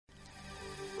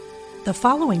The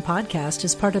following podcast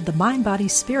is part of the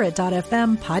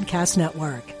MindBodySpirit.fm podcast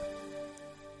network.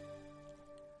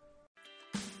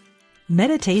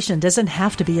 Meditation doesn't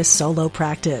have to be a solo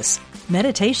practice.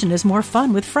 Meditation is more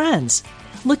fun with friends.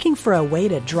 Looking for a way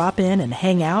to drop in and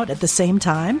hang out at the same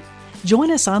time? Join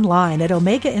us online at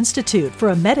Omega Institute for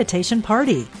a meditation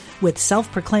party with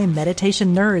self-proclaimed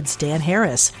meditation nerds Dan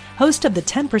Harris, host of the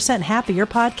 10% Happier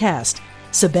podcast,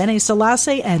 Sebene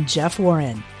Selassie, and Jeff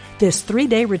Warren. This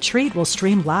 3-day retreat will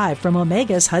stream live from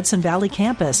Omega's Hudson Valley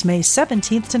campus May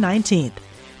 17th to 19th.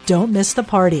 Don't miss the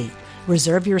party.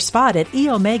 Reserve your spot at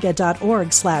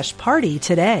eomega.org/party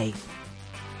today.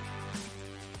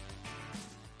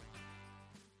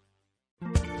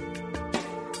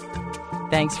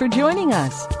 Thanks for joining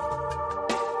us.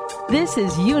 This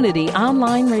is Unity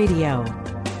Online Radio,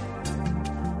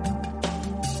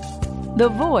 the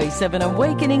voice of an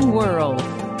awakening world.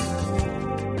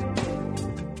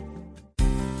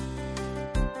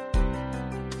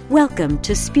 Welcome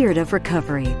to Spirit of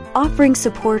Recovery, offering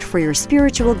support for your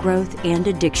spiritual growth and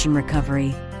addiction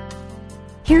recovery.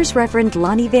 Here's Reverend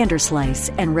Lonnie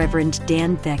Vanderslice and Reverend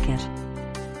Dan Beckett.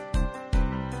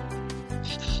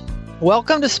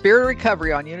 Welcome to Spirit of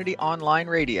Recovery on Unity Online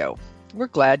Radio. We're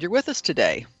glad you're with us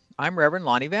today. I'm Reverend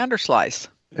Lonnie Vanderslice.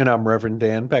 And I'm Reverend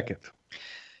Dan Beckett.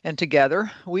 And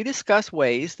together, we discuss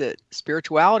ways that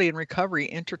spirituality and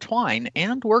recovery intertwine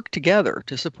and work together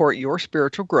to support your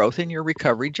spiritual growth in your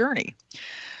recovery journey.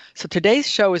 So today's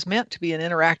show is meant to be an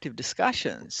interactive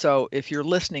discussion. So if you're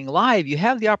listening live, you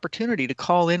have the opportunity to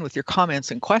call in with your comments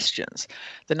and questions.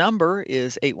 The number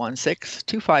is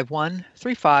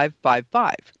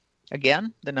 816-251-3555.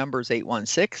 Again, the number is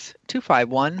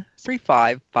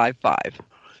 816-251-3555.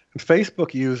 And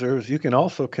Facebook users, you can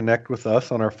also connect with us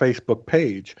on our Facebook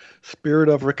page, Spirit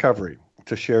of Recovery,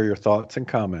 to share your thoughts and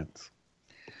comments.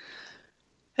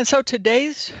 And so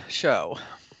today's show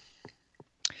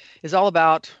is all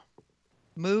about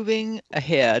moving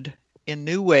ahead in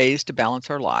new ways to balance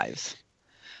our lives.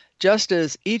 Just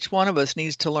as each one of us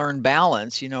needs to learn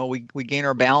balance, we gain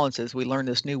our balance as we learn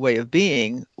this new way of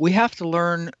being, we have to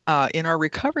learn in our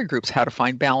recovery groups how to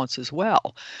find balance as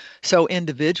well. So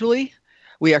individually,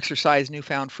 we exercise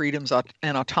newfound freedoms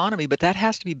and autonomy, but that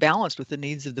has to be balanced with the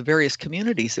needs of the various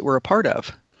communities that we're a part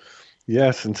of.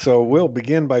 Yes, and so we'll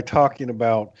begin by talking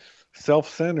about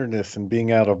self-centeredness and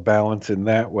being out of balance in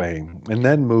that way, and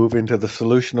then move into the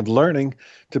solution of learning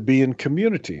to be in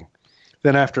community.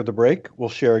 Then after the break, we'll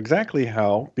share exactly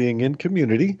how being in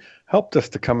community helped us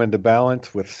to come into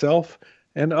balance with self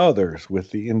and others,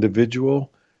 with the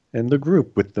individual and the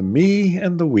group, with the me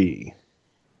and the we.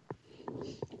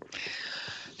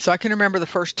 So I can remember the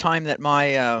first time that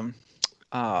my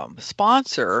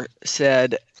sponsor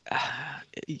said,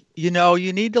 you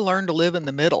need to learn to live in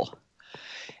the middle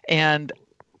and,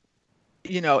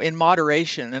 in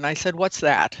moderation. And I said, what's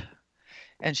that?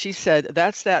 And she said,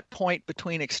 that's that point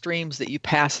between extremes that you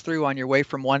pass through on your way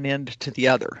from one end to the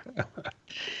other.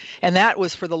 And that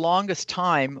was for the longest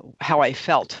time how I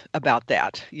felt about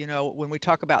that. When we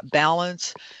talk about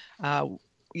balance,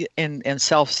 and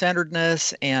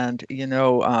self-centeredness and,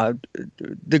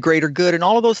 the greater good and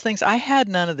all of those things, I had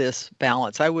none of this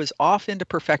balance. I was off into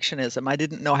perfectionism. I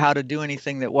didn't know how to do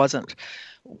anything that wasn't,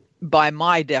 by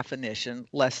my definition,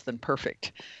 less than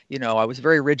perfect. I was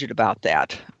very rigid about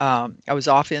that. I was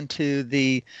off into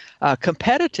the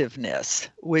competitiveness,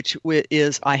 which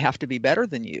is I have to be better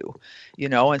than you,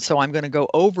 and so I'm going to go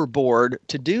overboard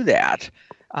to do that.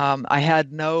 I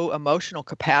had no emotional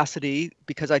capacity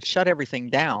because I'd shut everything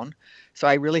down. So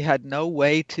I really had no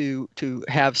way to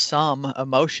have some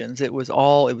emotions. It was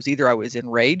either I was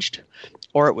enraged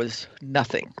or it was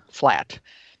nothing, flat,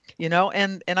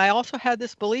 and I also had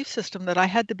this belief system that I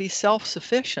had to be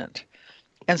self-sufficient.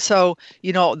 And so,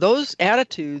 those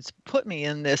attitudes put me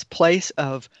in this place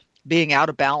of being out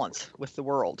of balance with the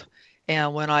world.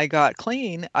 And when I got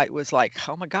clean, I was like,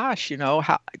 oh my gosh,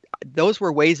 how those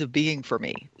were ways of being for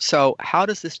me. So how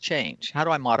does this change? How do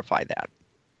I modify that?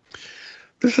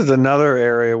 This is another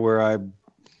area where I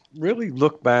really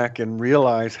look back and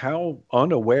realize how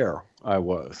unaware I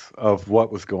was of what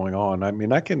was going on. I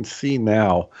mean, I can see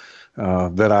now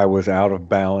that I was out of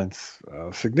balance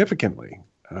significantly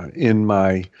in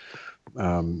my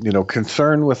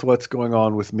concern with what's going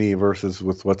on with me versus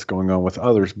with what's going on with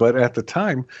others. But at the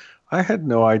time, I had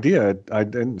no idea. I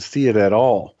didn't see it at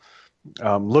all.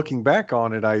 Looking back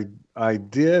on it, I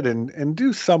did and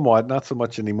do somewhat, not so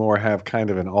much anymore, have kind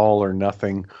of an all or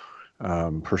nothing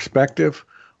perspective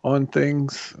on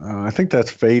things. I think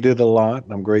that's faded a lot,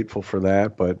 and I'm grateful for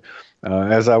that. But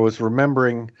as I was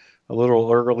remembering a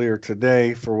little earlier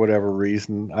today, for whatever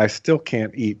reason, I still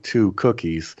can't eat 2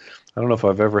 cookies I don't know if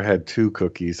I've ever had two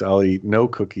cookies. I'll eat no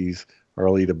cookies or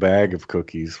I'll eat a bag of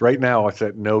cookies. Right now, it's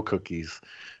at no cookies,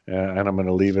 and I'm going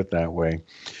to leave it that way.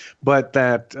 But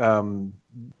that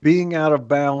being out of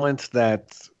balance,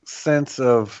 that sense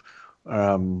of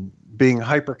being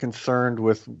hyper concerned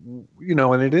with,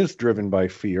 and it is driven by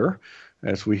fear,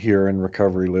 as we hear in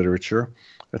recovery literature,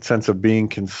 that sense of being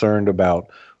concerned about,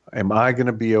 am I going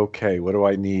to be okay? What do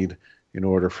I need in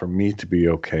order for me to be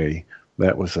okay?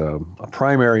 That was a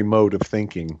primary mode of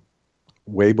thinking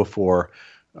way before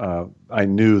I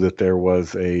knew that there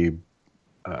was a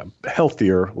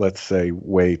healthier, let's say,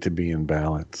 way to be in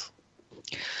balance.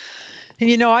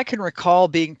 And I can recall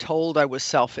being told I was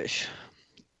selfish,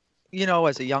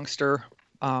 as a youngster,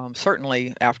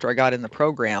 certainly after I got in the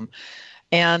program.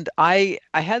 And I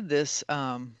had this,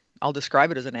 I'll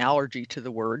describe it as an allergy to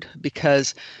the word,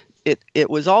 because it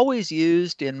was always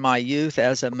used in my youth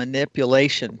as a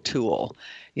manipulation tool.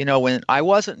 When I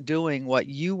wasn't doing what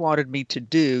you wanted me to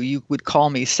do, you would call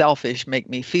me selfish, make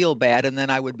me feel bad, and then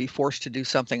I would be forced to do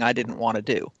something I didn't want to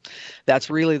do.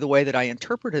 That's really the way that I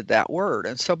interpreted that word.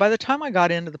 And so by the time I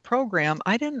got into the program,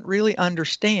 I didn't really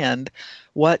understand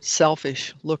what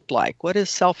selfish looked like. What is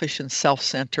selfish and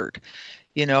self-centered?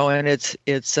 And it's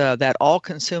that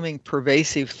all-consuming,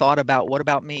 pervasive thought about what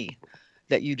about me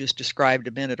that you just described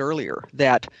a minute earlier,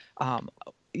 that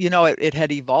it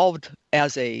had evolved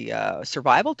as a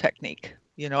survival technique.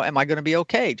 Am I going to be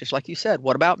okay? Just like you said,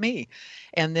 what about me?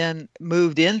 And then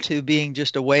moved into being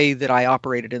just a way that I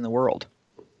operated in the world.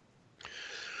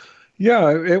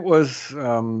 Yeah, it was,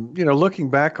 looking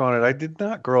back on it, I did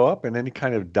not grow up in any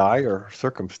kind of dire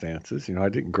circumstances. I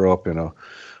didn't grow up in a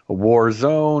war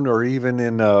zone or even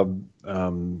in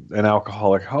an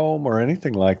alcoholic home or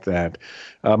anything like that.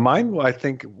 Mine, I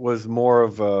think, was more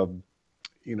of a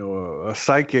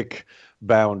psychic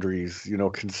boundaries,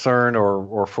 concern,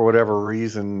 or for whatever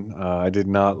reason, I did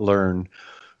not learn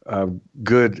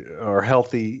good or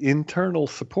healthy internal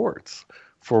supports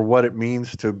for what it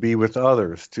means to be with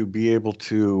others, to be able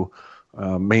to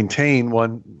maintain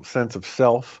one sense of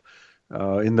self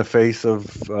in the face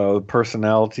of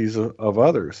personalities of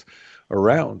others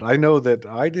around. I know that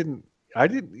I didn't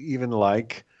even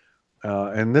like,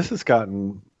 and this has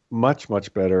gotten much,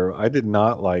 much better. I did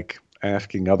not like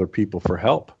asking other people for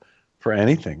help for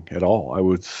anything at all. I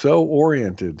was so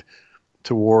oriented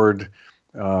toward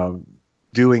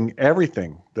doing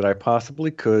everything that I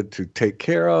possibly could to take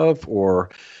care of or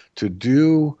to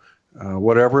do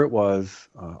whatever it was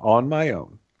on my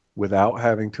own without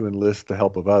having to enlist the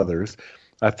help of others.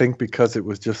 I think because it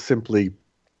was just simply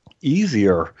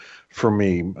easier for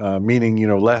me, meaning,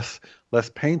 less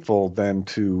painful than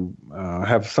to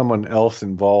have someone else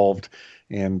involved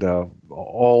and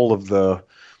all of the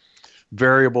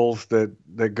variables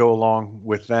that go along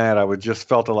with that. I just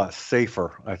felt a lot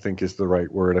safer, I think is the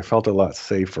right word. I felt a lot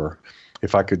safer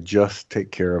if I could just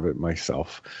take care of it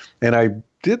myself. And I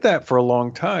did that for a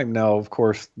long time. Now, of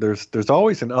course, there's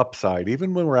always an upside.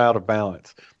 Even when we're out of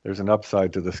balance, there's an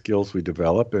upside to the skills we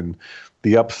develop. And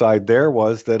the upside there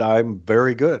was that I'm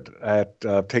very good at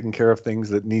taking care of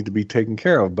things that need to be taken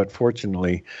care of. But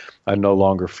fortunately, I no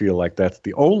longer feel like that's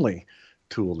the only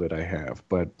tool that I have.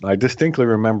 But I distinctly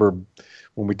remember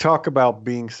when we talk about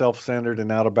being self-centered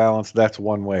and out of balance, that's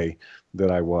one way that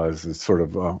I was, is sort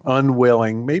of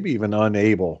unwilling, maybe even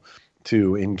unable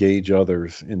to engage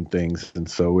others in things. And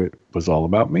so it was all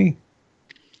about me.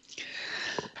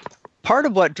 Part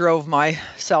of what drove my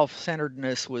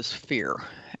self-centeredness was fear.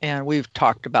 And we've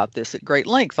talked about this at great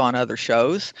length on other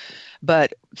shows,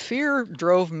 but fear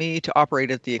drove me to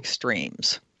operate at the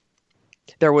extremes.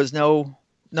 There was no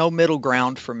middle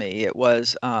ground for me. It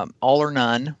was all or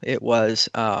none. It was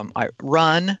I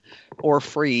run or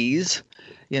freeze.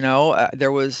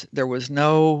 There was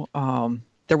no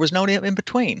in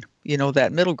between.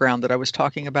 That middle ground that I was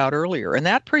talking about earlier, and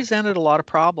that presented a lot of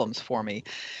problems for me.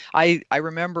 I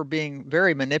remember being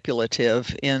very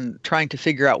manipulative in trying to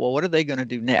figure out, well, what are they going to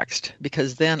do next?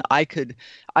 Because then I could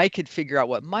figure out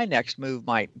what my next move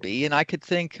might be, and I could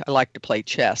think, I like to play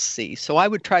chess, see. So I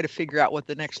would try to figure out what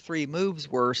the next three moves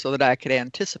were so that I could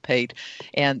anticipate,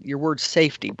 and your word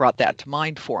safety brought that to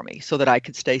mind for me, so that I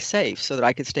could stay safe, so that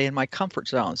I could stay in my comfort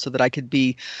zone, so that I could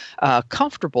be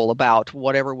comfortable about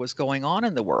whatever was going on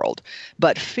in the world.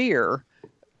 But fear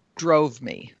drove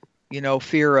me,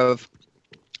 fear of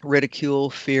ridicule,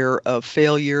 fear of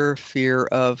failure, fear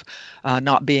of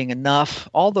not being enough,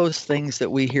 all those things that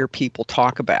we hear people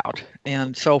talk about.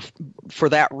 And so for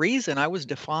that reason, I was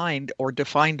defined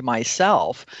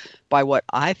myself by what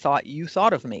I thought you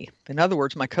thought of me. In other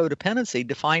words, my codependency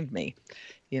defined me.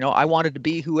 I wanted to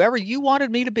be whoever you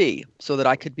wanted me to be so that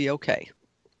I could be okay.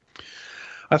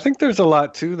 I think there's a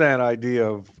lot to that idea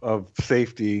of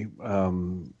safety.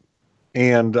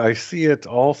 And I see it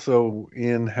also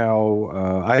in how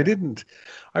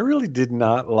I really did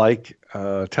not like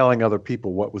telling other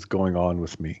people what was going on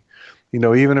with me.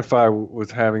 Even if I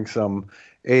was having some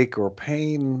ache or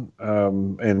pain,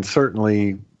 and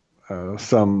certainly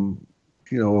some,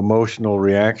 emotional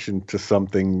reaction to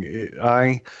something,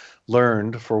 I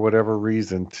learned for whatever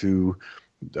reason to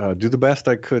do the best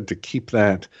I could to keep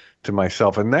that to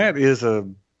myself. And that is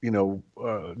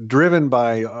driven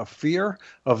by a fear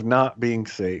of not being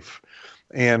safe.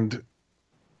 And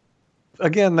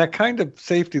again, that kind of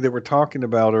safety that we're talking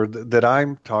about, or that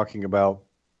I'm talking about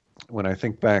when I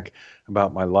think back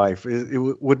about my life, it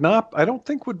would not, I don't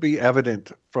think, would be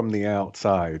evident from the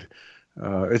outside.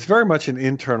 It's very much an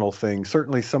internal thing.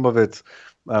 Certainly some of it's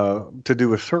to do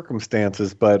with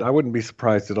circumstances, but I wouldn't be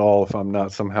surprised at all if I'm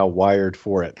not somehow wired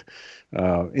for it.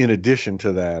 In addition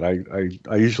to that,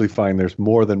 I usually find there's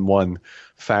more than one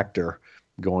factor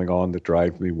going on that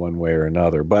drives me one way or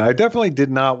another. But I definitely did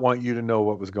not want you to know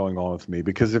what was going on with me,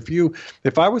 because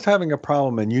if I was having a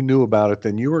problem and you knew about it,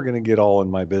 then you were going to get all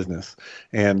in my business,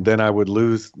 and then I would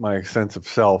lose my sense of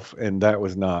self, and that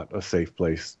was not a safe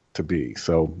place to be.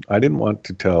 So I didn't want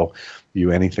to tell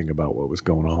you anything about what was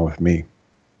going on with me.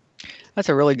 That's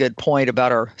a really good point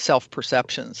about our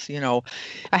self-perceptions.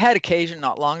 I had occasion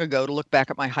not long ago to look back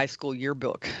at my high school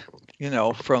yearbook,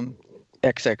 from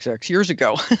XXX years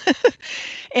ago.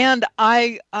 And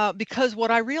because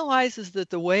what I realize is that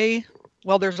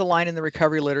there's a line in the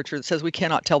recovery literature that says we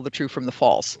cannot tell the true from the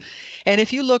false. And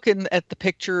if you look at the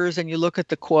pictures and you look at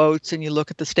the quotes and you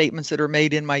look at the statements that are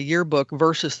made in my yearbook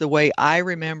versus the way I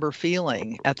remember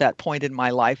feeling at that point in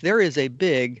my life, there is a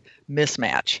big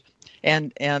mismatch.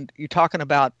 And you're talking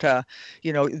about, there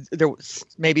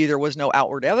was no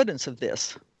outward evidence of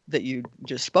this that you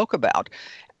just spoke about.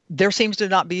 There seems to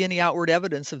not be any outward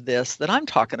evidence of this that I'm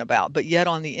talking about. But yet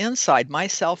on the inside, my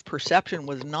self-perception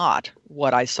was not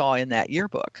what I saw in that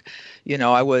yearbook.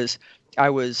 I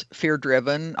was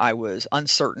fear-driven. I was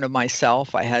uncertain of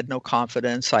myself. I had no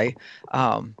confidence. I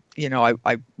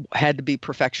had to be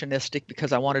perfectionistic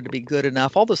because I wanted to be good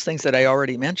enough, all those things that I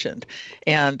already mentioned.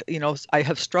 And, I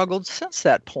have struggled since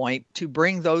that point to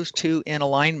bring those two in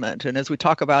alignment. And as we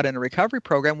talk about in a recovery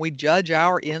program, we judge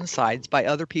our insides by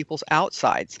other people's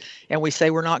outsides. And we say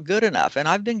we're not good enough. And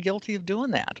I've been guilty of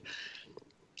doing that.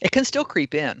 It can still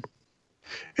creep in.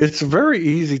 It's a very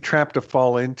easy trap to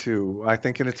fall into, I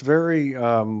think, and it's very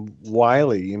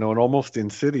wily, and almost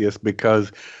insidious,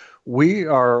 because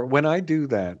when I do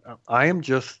that, I am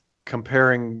just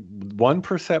comparing one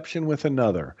perception with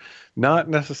another, not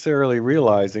necessarily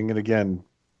realizing, and again,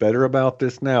 better about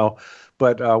this now,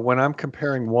 but when I'm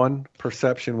comparing one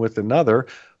perception with another,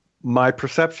 my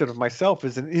perception of myself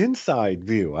is an inside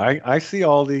view. I see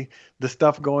all the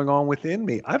stuff going on within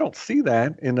me. I don't see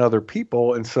that in other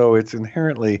people. And so it's an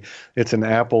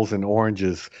apples and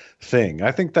oranges thing.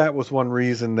 I think that was one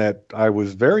reason that I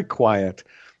was very quiet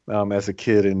as a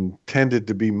kid and tended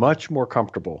to be much more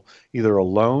comfortable, either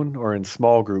alone or in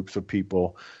small groups of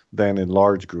people than in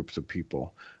large groups of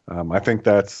people. I think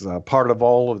that's part of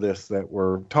all of this that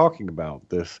we're talking about,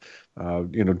 this,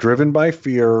 driven by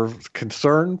fear,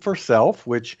 concern for self,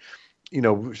 which,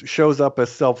 shows up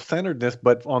as self-centeredness,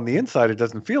 but on the inside, it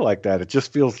doesn't feel like that. It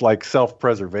just feels like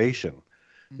self-preservation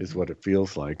is what it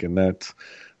feels like. And that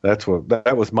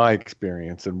was my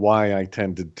experience, and why I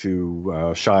tended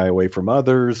to shy away from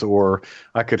others, or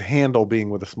I could handle being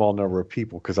with a small number of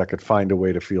people because I could find a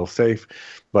way to feel safe,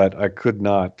 but I could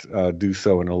not do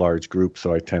so in a large group,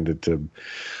 so I tended to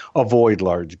avoid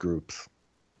large groups.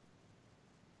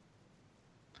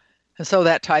 And so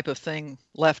that type of thing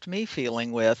left me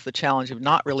feeling with the challenge of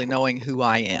not really knowing who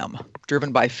I am,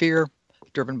 driven by fear,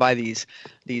 driven by these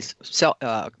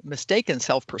mistaken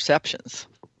self-perceptions.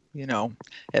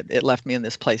 It left me in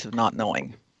this place of not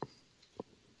knowing.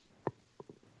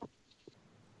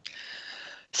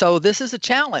 So this is a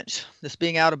challenge, this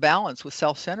being out of balance with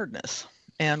self-centeredness.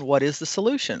 And what is the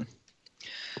solution?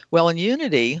 Well, in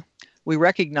Unity, we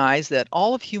recognize that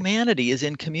all of humanity is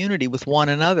in community with one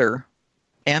another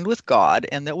and with God,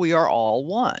 and that we are all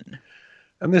one.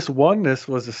 And this oneness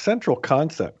was a central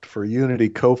concept for Unity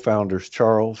co-founders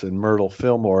Charles and Myrtle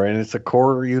Fillmore, and it's a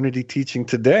core Unity teaching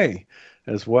today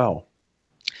as well.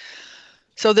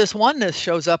 So this oneness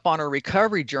shows up on our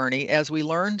recovery journey as we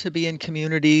learn to be in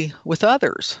community with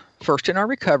others, first in our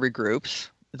recovery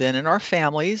groups, then in our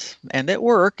families and at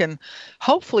work, and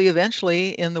hopefully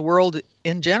eventually in the world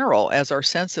in general as our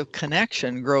sense of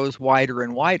connection grows wider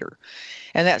and wider.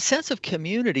 And that sense of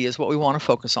community is what we want to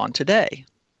focus on today.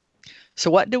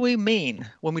 So what do we mean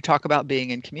when we talk about being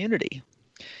in community?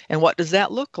 And what does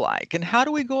that look like? And how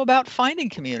do we go about finding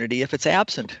community if it's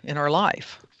absent in our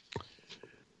life?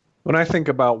 When I think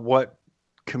about what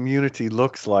community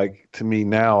looks like to me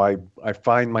now, I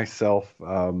find myself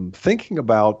thinking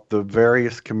about the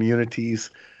various communities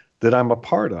that I'm a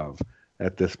part of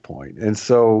at this point. And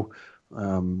so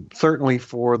certainly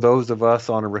for those of us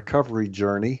on a recovery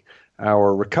journey,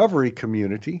 our recovery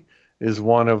community is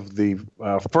one of the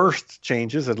first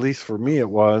changes, at least for me it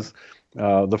was,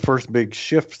 the first big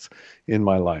shifts in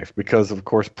my life. Because, of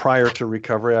course, prior to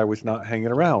recovery, I was not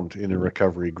hanging around in a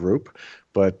recovery group.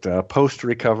 But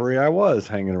post-recovery, I was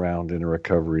hanging around in a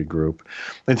recovery group.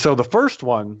 And so the first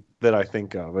one that I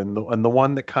think of, and the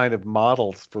one that kind of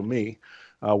models for me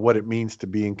what it means to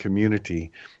be in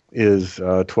community, is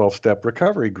a 12-step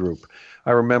recovery group.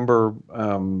 I remember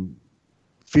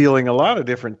feeling a lot of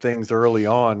different things early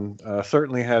on.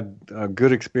 Certainly had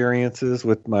good experiences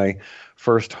with my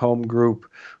first home group.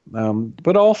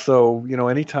 But also,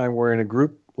 anytime we're in a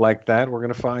group like that, we're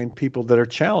going to find people that are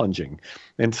challenging.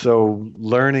 And so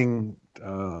learning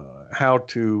how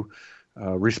to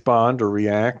respond or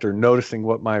react, or noticing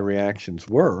what my reactions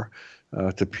were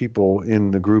to people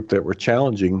in the group that were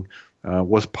challenging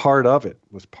was part of it,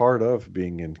 was part of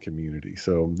being in community.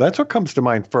 So that's what comes to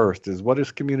mind first, is what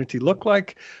does community look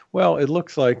like? Well, it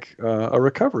looks like a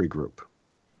recovery group.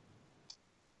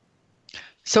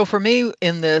 So for me,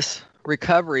 in this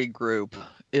recovery group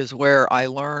is where I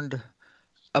learned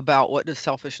about what does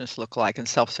selfishness look like and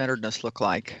self-centeredness look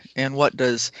like, and what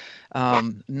does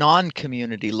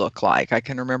non-community look like. I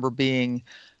can remember being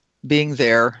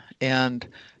there and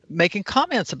making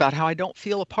comments about how I don't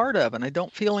feel a part of, and I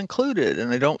don't feel included,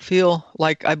 and I don't feel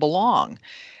like I belong.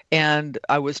 And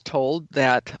I was told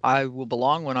that I will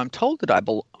belong when I'm told that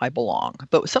I belong.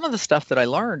 But some of the stuff that I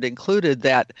learned included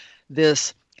that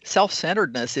this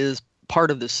self-centeredness is part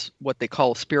of this, what they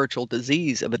call spiritual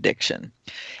disease of addiction,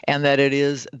 and that it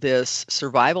is this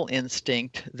survival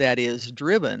instinct that is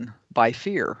driven by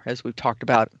fear, as we've talked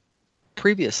about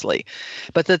previously,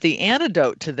 but that the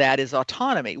antidote to that is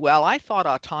autonomy. Well, I thought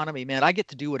autonomy meant I get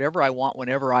to do whatever I want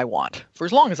whenever I want, for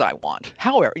as long as I want,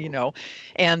 however,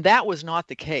 and that was not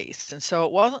the case. And so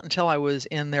it wasn't until I was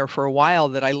in there for a while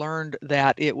that I learned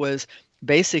that it was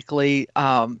basically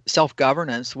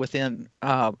self-governance within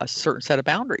a certain set of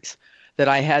boundaries, that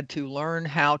I had to learn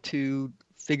how to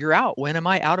figure out, when am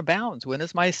I out of bounds? When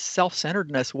is my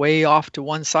self-centeredness way off to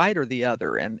one side or the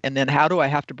other? And then how do I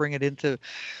have to bring it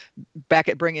back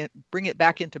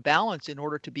into balance in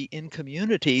order to be in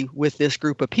community with this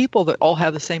group of people that all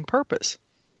have the same purpose?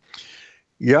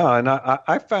 Yeah, and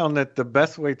I found that the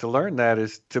best way to learn that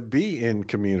is to be in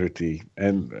community.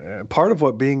 And part of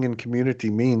what being in community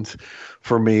means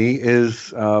for me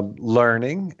is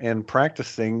learning and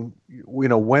practicing,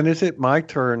 when is it my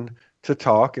turn to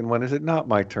talk and when is it not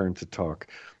my turn to talk?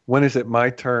 When is it my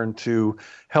turn to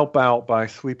help out by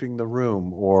sweeping the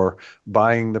room or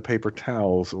buying the paper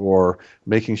towels or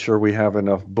making sure we have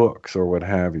enough books or what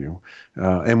have you?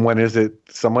 And when is it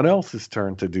someone else's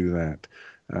turn to do that?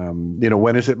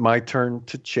 When is it my turn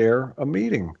to chair a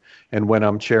meeting? And when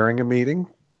I'm chairing a meeting,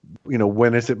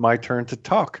 when is it my turn to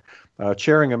talk?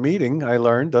 Chairing a meeting, I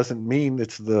learned, doesn't mean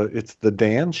it's the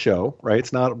Dan show, right?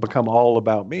 It's not become all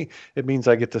about me. It means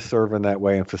I get to serve in that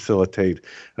way and facilitate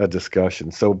a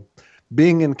discussion. So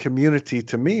being in community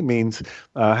to me means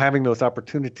having those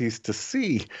opportunities to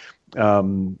see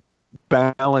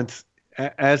balance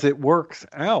as it works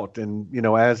out, and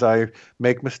as I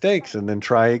make mistakes and then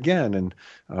try again, and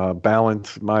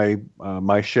balance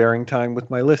my sharing time with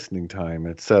my listening time,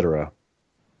 etc.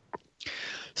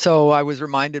 So I was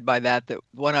reminded by that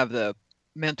one of the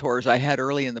mentors I had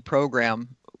early in the program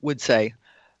would say,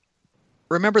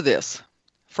 remember this,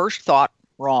 first thought,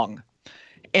 wrong.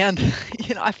 And,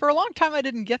 for a long time, I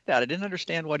didn't get that. I didn't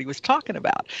understand what he was talking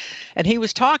about. And he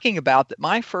was talking about that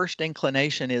my first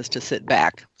inclination is to sit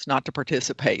back. It's not to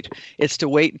participate. It's to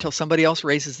wait until somebody else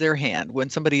raises their hand. When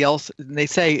somebody else, and they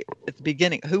say at the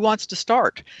beginning, who wants to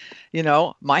start?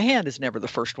 My hand is never the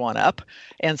first one up.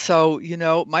 And so,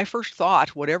 my first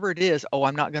thought, whatever it is,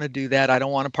 I'm not going to do that. I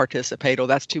don't want to participate.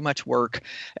 That's too much work.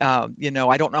 I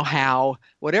don't know how.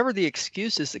 Whatever the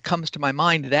excuses that comes to my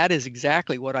mind, that is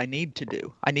exactly what I need to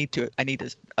do. I need to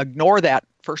ignore that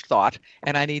first thought,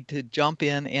 and I need to jump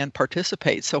in and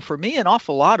participate. So for me, an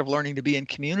awful lot of learning to be in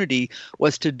community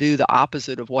was to do the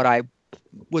opposite of what I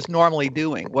was normally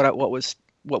doing, what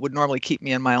would normally keep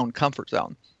me in my own comfort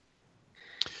zone.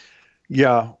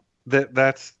 Yeah,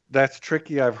 that's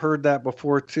tricky. I've heard that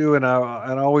before too, and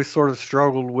I always sort of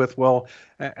struggled with,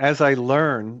 as I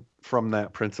learn from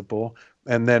that principle,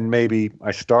 and then maybe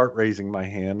I start raising my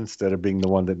hand instead of being the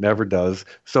one that never does.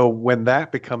 So when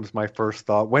that becomes my first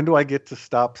thought, when do I get to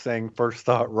stop saying first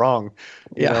thought wrong?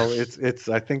 It's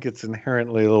I think it's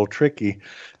inherently a little tricky.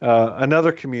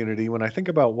 Another community, when I think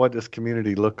about what does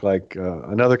community look like,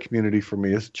 another community for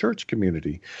me is church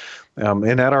community.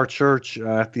 And at our church,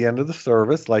 at the end of the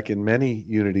service, like in many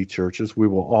Unity churches, we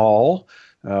all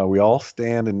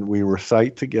stand and we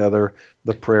recite together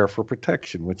the prayer for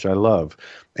protection, which I love.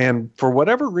 And for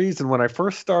whatever reason, when I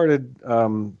first started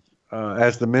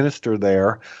as the minister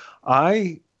there,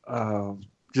 I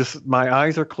my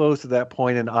eyes are closed at that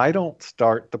point, and I don't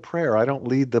start the prayer. I don't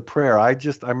lead the prayer. I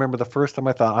remember the first time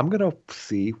I thought, I'm going to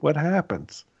see what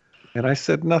happens. And I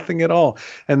said nothing at all.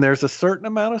 And there's a certain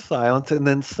amount of silence, and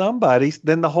then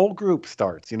then the whole group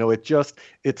starts.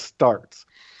 It starts.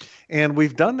 And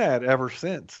we've done that ever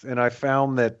since. And I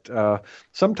found that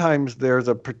sometimes there's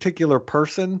a particular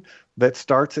person that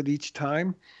starts it each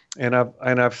time. And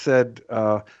I've said,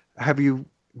 do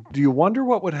you wonder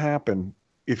what would happen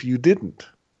if you didn't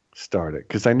start it?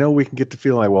 Because I know we can get to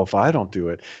feeling like, well, if I don't do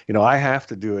it, I have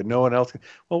to do it. No one else can.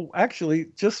 Well, actually,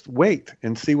 just wait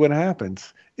and see what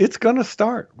happens. It's going to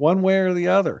start one way or the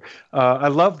other. I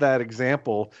love that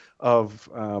example of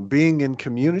being in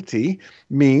community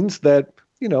means that,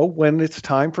 when it's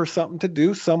time for something to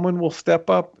do, someone will step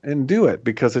up and do it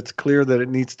because it's clear that it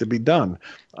needs to be done.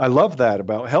 I love that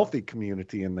about healthy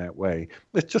community in that way.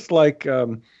 It's just like,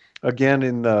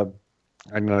 again,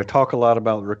 I talk a lot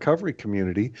about the recovery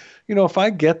community. If I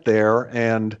get there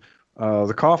and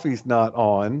the coffee's not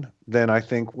on, then I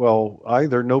think, well,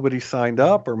 either nobody signed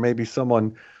up or maybe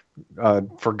someone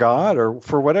forgot, or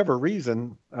for whatever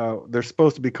reason, there's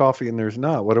supposed to be coffee and there's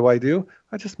not. What do?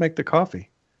 I just make the coffee.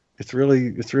 It's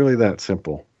really that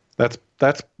simple. That's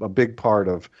a big part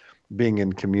of being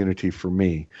in community for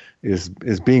me is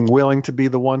being willing to be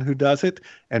the one who does it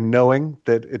and knowing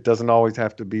that it doesn't always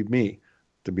have to be me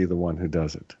to be the one who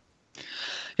does it.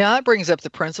 Yeah, that brings up the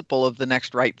principle of the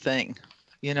next right thing.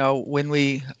 When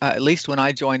we, at least when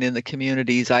I joined in the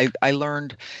communities, I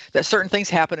learned that certain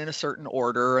things happen in a certain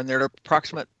order and there's an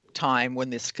approximate time when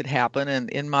this could happen. And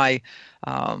in my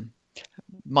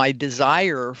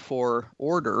desire for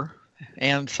order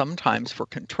and sometimes for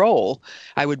control,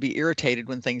 I would be irritated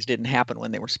when things didn't happen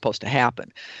when they were supposed to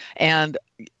happen. And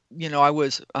I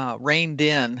was reined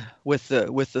in with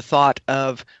the thought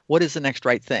of what is the next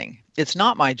right thing. It's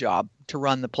not my job to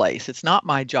run the place. It's not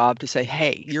my job to say,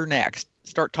 hey, you're next.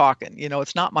 Start talking.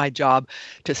 It's not my job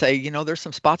to say, there's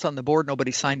some spots on the board.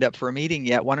 Nobody signed up for a meeting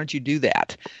yet. Why don't you do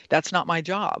that? That's not my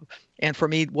job. And for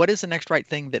me, what is the next right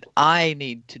thing that I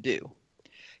need to do?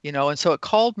 And so it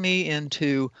called me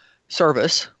into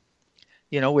service,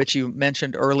 which you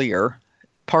mentioned earlier.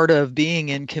 Part of being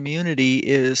in community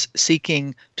is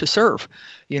seeking to serve.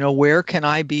 Where can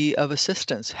I be of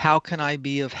assistance? How can I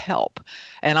be of help?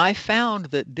 And I found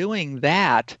that doing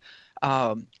that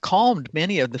calmed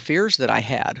many of the fears that I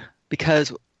had,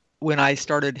 because when I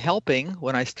started helping,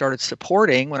 when I started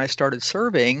supporting, when I started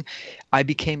serving, I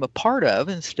became a part of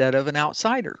instead of an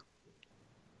outsider.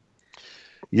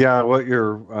 Yeah, what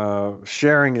you're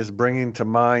sharing is bringing to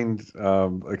mind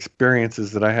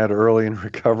experiences that I had early in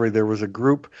recovery. There was a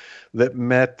group that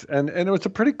met, and it was a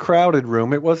pretty crowded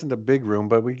room. It wasn't a big room,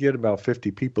 but we get about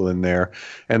 50 people in there.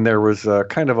 And there was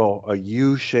kind of a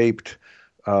U-shaped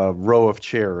row of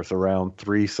chairs around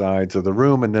three sides of the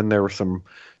room, and then there were some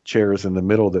chairs in the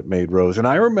middle that made rows. And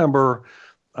I remember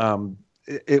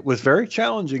it was very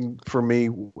challenging for me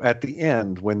at the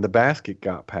end when the basket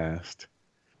got passed.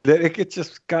 That it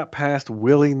just got passed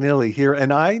willy-nilly here.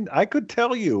 And I could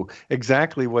tell you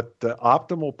exactly what the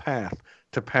optimal path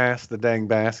to pass the dang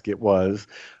basket was.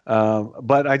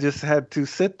 But I just had to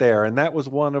sit there. And that was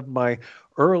one of my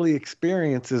early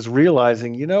experiences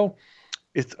realizing,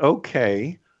 it's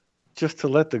okay just to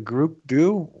let the group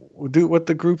do what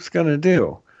the group's going to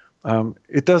do.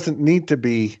 It doesn't need to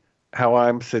be how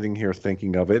I'm sitting here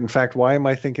thinking of it. In fact, why am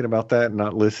I thinking about that and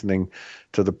not listening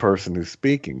to the person who's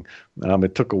speaking?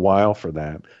 It took a while for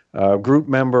that. Group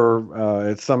member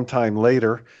at some time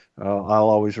later, I'll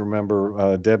always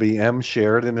remember Debbie M.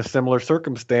 shared in a similar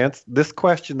circumstance this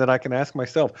question that I can ask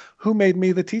myself: who made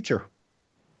me the teacher?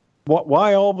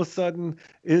 Why all of a sudden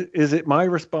is it my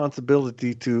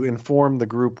responsibility to inform the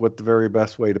group what the very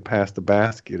best way to pass the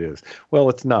basket is? Well,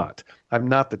 it's not. I'm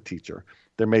not the teacher.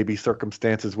 There may be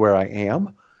circumstances where I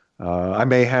am. I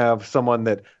may have someone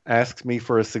that asks me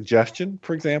for a suggestion,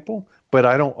 for example, but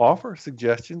I don't offer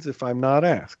suggestions if I'm not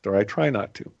asked, or I try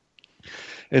not to.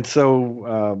 And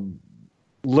so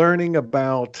learning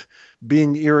about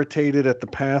being irritated at the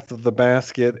path of the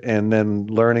basket, and then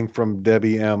learning from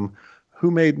Debbie M., who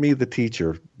made me the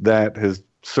teacher that has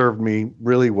served me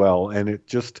really well. And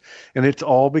it's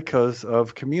all because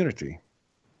of community.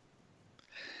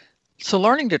 So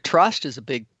learning to trust is a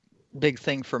big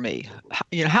thing for me.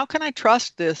 How can I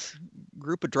trust this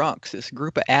group of drunks, this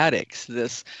group of addicts,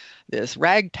 this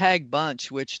ragtag bunch,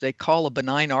 which they call a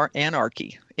benign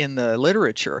anarchy in the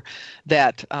literature,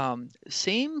 that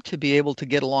seemed to be able to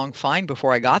get along fine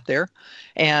before I got there,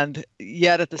 and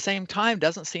yet at the same time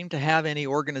doesn't seem to have any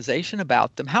organization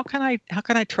about them? How can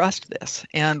I trust this?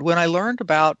 And when I learned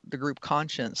about the group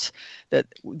conscience, that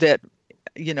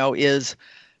is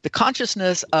the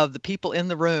consciousness of the people in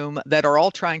the room that are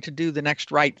all trying to do the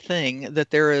next right thing,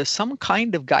 that there is some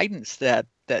kind of guidance that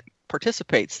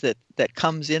participates, that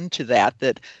comes into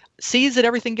that sees that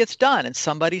everything gets done and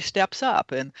somebody steps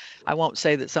up. And I won't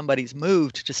say that somebody's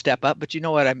moved to step up, but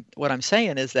what I'm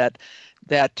saying is that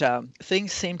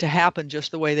things seem to happen just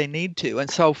the way they need to.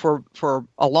 And so for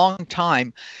a long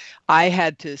time, I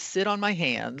had to sit on my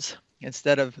hands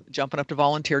instead of jumping up to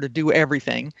volunteer to do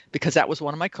everything, because that was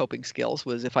one of my coping skills.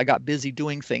 Was if I got busy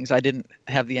doing things, I didn't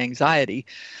have the anxiety,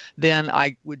 then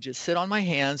I would just sit on my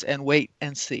hands and wait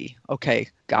and see, okay,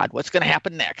 God, what's going to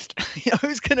happen next?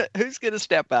 Who's going to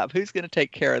step up? Who's going to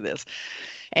take care of this?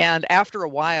 And after a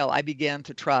while, I began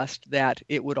to trust that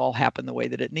it would all happen the way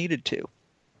that it needed to.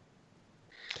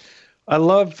 I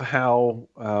love how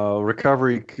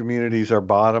recovery communities are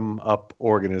bottom-up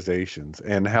organizations,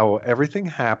 and how everything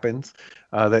happens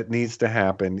that needs to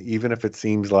happen, even if it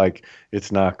seems like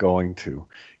it's not going to.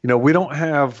 We don't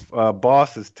have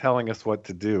bosses telling us what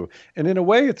to do. And in a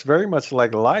way, it's very much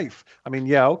like life. I mean,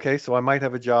 yeah, okay, so I might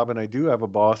have a job and I do have a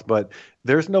boss, but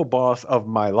there's no boss of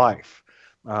my life.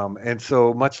 And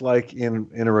so much like in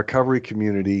a recovery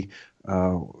community,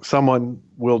 someone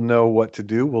will know what to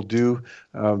do, will do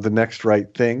the next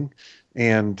right thing,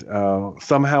 and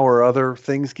somehow or other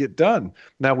things get done.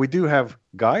 Now, we do have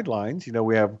guidelines,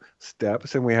 we have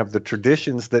steps, and we have the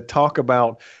traditions that talk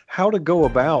about how to go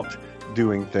about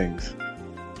doing things.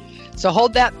 So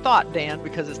hold that thought, Dan,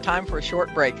 because it's time for a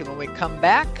short break. And when we come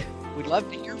back, we'd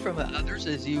love to hear from others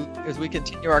as we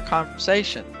continue our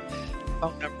conversation.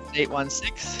 Phone number is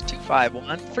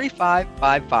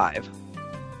 816-251-3555.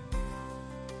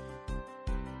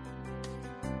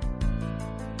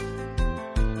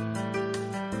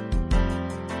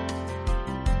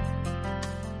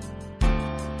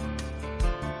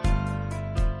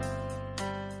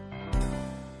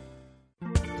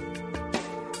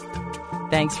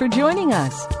 Thanks for joining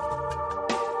us.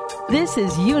 This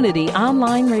is Unity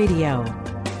Online Radio,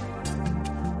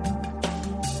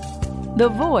 the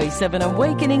voice of an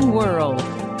awakening world.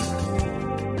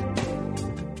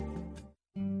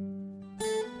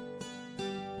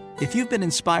 If you've been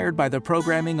inspired by the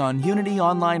programming on Unity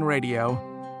Online Radio,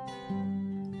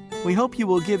 we hope you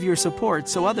will give your support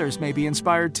so others may be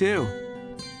inspired too.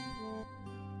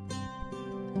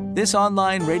 This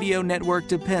online radio network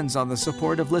depends on the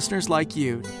support of listeners like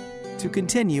you to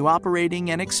continue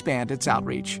operating and expand its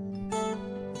outreach.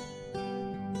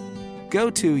 Go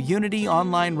to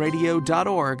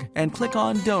unityonlineradio.org and click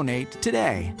on Donate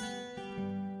today.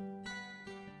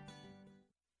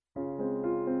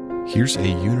 Here's a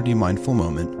Unity Mindful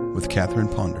Moment with Catherine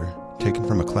Ponder, taken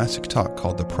from a classic talk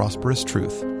called The Prosperous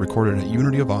Truth, recorded at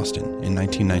Unity of Austin in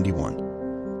 1991.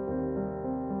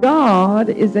 God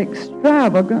is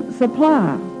extravagant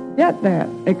supply. Get that?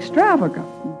 Extravagant.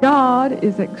 God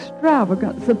is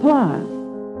extravagant supply.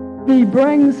 He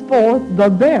brings forth the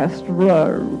best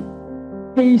roe.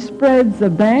 He spreads a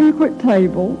banquet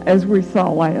table, as we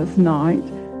saw last night,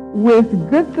 with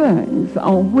good things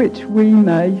on which we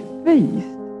may feast.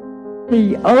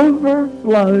 He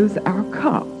overflows our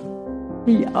cup.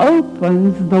 He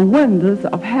opens the windows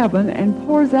of heaven and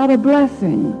pours out a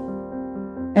blessing.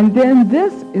 And then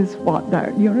this is what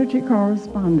that Unity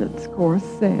Correspondence Course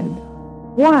said.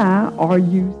 Why are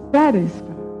you satisfied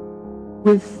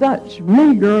with such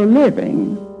meager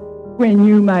living when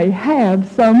you may have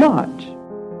so much?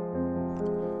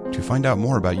 To find out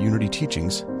more about Unity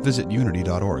teachings, visit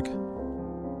unity.org.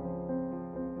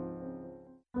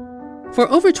 For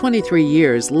over 23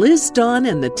 years, Liz Dawn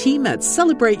and the team at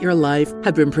Celebrate Your Life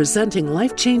have been presenting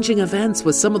life-changing events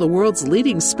with some of the world's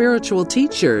leading spiritual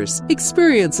teachers.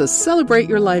 Experience a Celebrate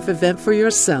Your Life event for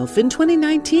yourself in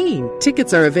 2019.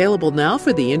 Tickets are available now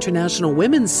for the International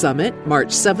Women's Summit, March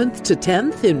 7th to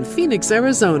 10th in Phoenix,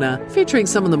 Arizona, featuring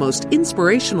some of the most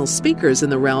inspirational speakers in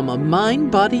the realm of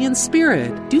mind, body, and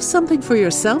spirit. Do something for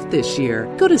yourself this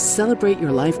year. Go to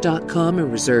celebrateyourlife.com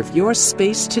and reserve your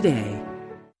space today.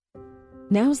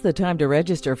 Now's the time to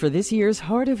register for this year's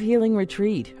Heart of Healing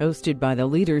Retreat, hosted by the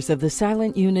leaders of the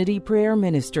Silent Unity Prayer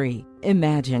Ministry.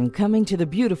 Imagine coming to the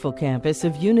beautiful campus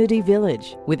of Unity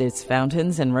Village, with its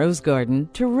fountains and rose garden,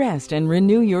 to rest and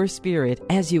renew your spirit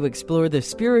as you explore the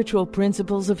spiritual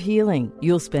principles of healing.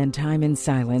 You'll spend time in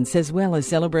silence as well as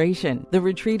celebration. The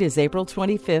retreat is April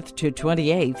 25th to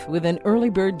 28th with an early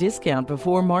bird discount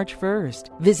before March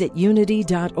 1st. Visit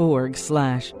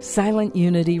unity.org/Silent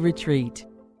Unity Retreat.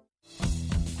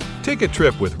 Take a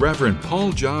trip with Reverend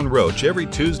Paul John Roach every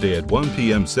Tuesday at 1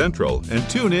 p.m. Central and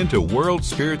tune in to World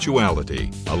Spirituality.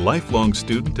 A lifelong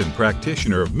student and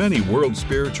practitioner of many world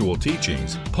spiritual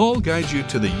teachings, Paul guides you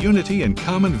to the unity and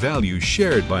common values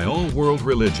shared by all world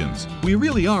religions. We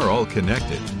really are all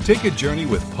connected. Take a journey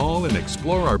with Paul and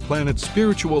explore our planet's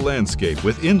spiritual landscape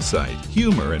with insight,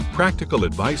 humor, and practical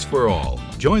advice for all.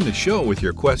 Join the show with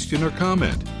your question or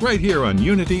comment right here on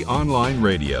Unity Online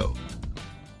Radio.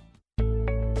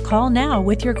 Call now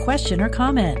with your question or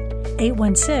comment.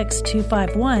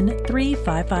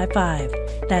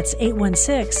 816-251-3555. That's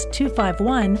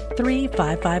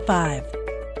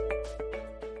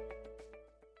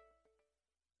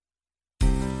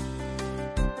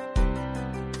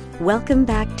Welcome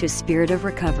back to Spirit of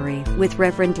Recovery with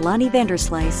Reverend Lonnie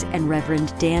Vanderslice and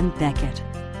Reverend Dan Beckett.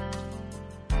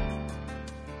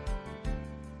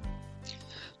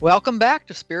 Welcome back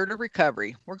to Spirit of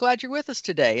Recovery. We're glad you're with us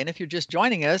today. And if you're just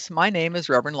joining us, my name is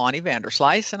Reverend Lonnie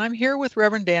Vanderslice, and I'm here with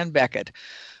Reverend Dan Beckett.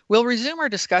 We'll resume our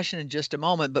discussion in just a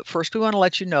moment, but first we want to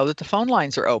let you know that the phone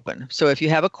lines are open. So if you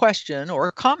have a question or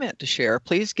a comment to share,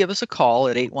 please give us a call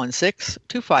at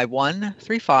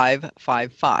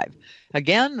 816-251-3555.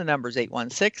 Again, the number is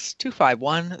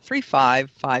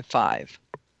 816-251-3555.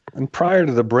 And prior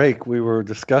to the break, we were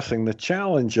discussing the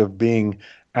challenge of being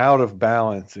out of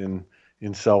balance in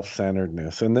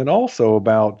self-centeredness, and then also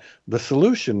about the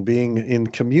solution being in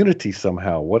community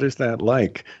somehow. What is that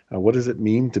like? What does it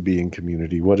mean to be in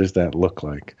community? What does that look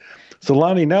like? So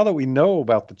Lonnie, now that we know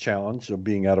about the challenge of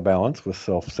being out of balance with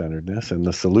self-centeredness and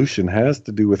the solution has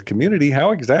to do with community, how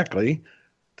exactly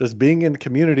does being in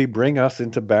community bring us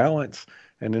into balance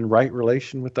and in right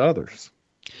relation with others?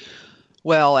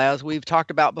 Well, as we've talked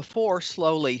about before,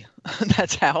 slowly.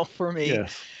 That's how for me.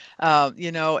 Yes.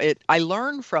 I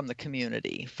learn from the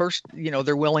community. First,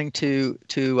 they're willing to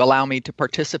allow me to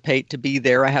participate, to be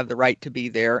there. I have the right to be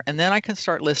there. And then I can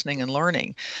start listening and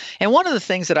learning. And one of the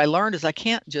things that I learned is I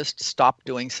can't just stop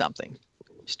doing something.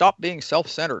 Stop being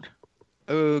self-centered.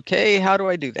 Okay, how do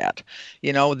I do that?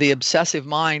 The obsessive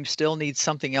mind still needs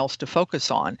something else to focus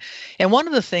on. And one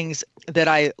of the things that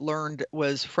I learned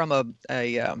was from a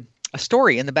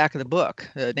story in the back of the book.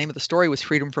 The name of the story was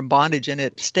Freedom from Bondage, and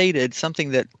it stated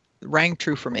something that rang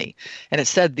true for me. And it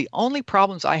said, the only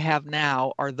problems I have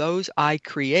now are those I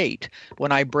create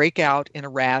when I break out in a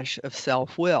rash of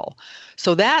self-will.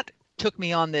 So that took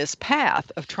me on this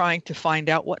path of trying to find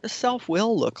out, what does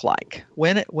self-will look like?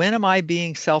 When am I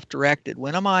being self-directed?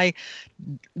 When am I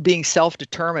being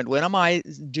self-determined? When am I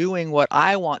doing what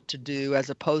I want to do as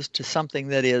opposed to something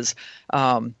that is,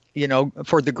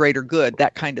 for the greater good,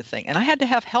 that kind of thing. And I had to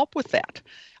have help with that.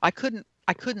 I couldn't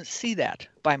see that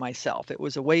by myself. It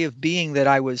was a way of being that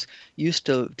I was used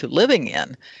to living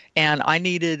in. And I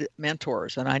needed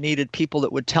mentors, and I needed people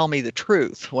that would tell me the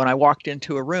truth when I walked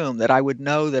into a room, that I would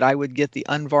know that I would get the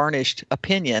unvarnished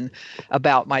opinion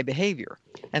about my behavior.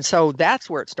 And so that's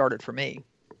where it started for me.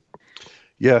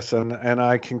 Yes, and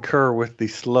I concur with the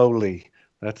slowly.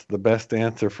 That's the best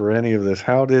answer for any of this.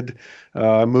 How did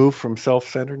I move from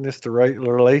self-centeredness to right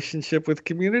relationship with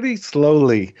community?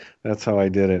 Slowly. That's how I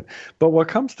did it. But what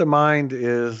comes to mind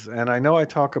is, and I know I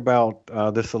talk about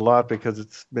this a lot because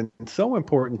it's been so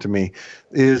important to me,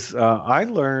 is I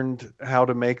learned how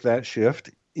to make that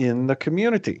shift in the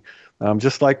community,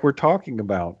 just like we're talking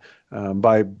about.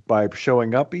 By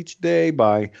showing up each day,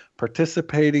 by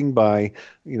participating, by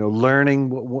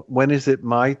learning when is it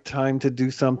my time to do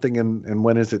something and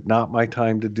when is it not my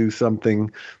time to do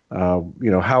something.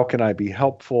 How can I be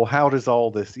helpful? How does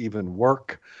all this even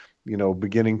work?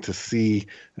 Beginning to see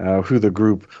who the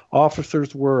group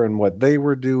officers were and what they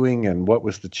were doing and what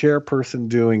was the chairperson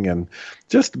doing, and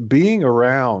just being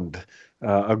around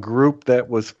a group that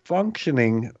was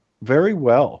functioning very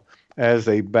well as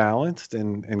a balanced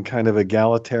and kind of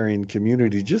egalitarian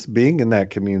community. Just being in that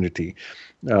community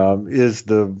is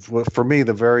for me,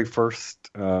 the very first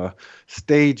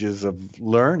stages of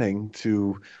learning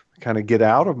to kind of get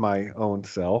out of my own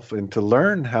self and to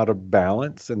learn how to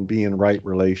balance and be in right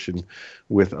relation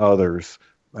with others,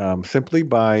 simply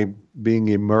by being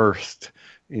immersed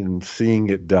in seeing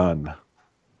it done.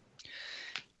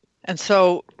 And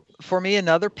so for me,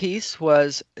 another piece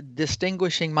was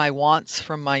distinguishing my wants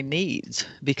from my needs,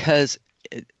 because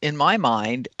in my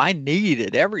mind, I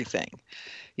needed everything,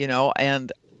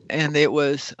 and it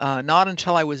was not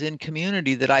until I was in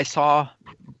community that I saw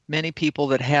many people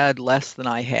that had less than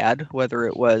I had, whether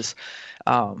it was,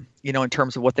 in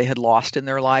terms of what they had lost in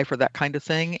their life or that kind of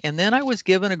thing. And then I was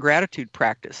given a gratitude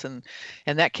practice. And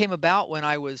that came about when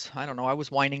I was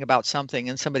whining about something,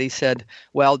 and somebody said,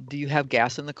 well, do you have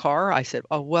gas in the car? I said,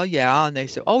 oh, well, yeah. And they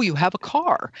said, oh, you have a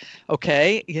car.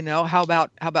 Okay. How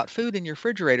about food in your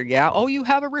refrigerator? Yeah. Oh, you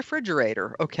have a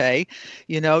refrigerator. Okay.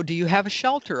 Do you have a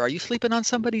shelter? Are you sleeping on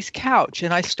somebody's couch?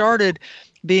 And I started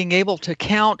being able to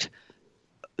count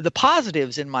the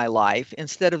positives in my life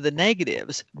instead of the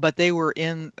negatives, but they were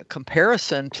in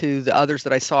comparison to the others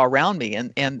that I saw around me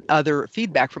and other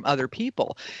feedback from other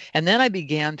people. And then I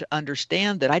began to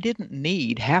understand that I didn't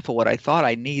need half of what I thought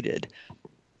I needed.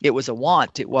 It was a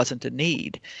want, it wasn't a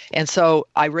need. And so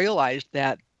I realized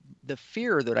that the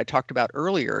fear that I talked about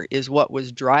earlier is what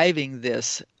was driving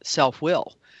this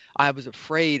self-will. I was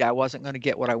afraid I wasn't going to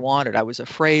get what I wanted. I was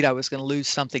afraid I was going to lose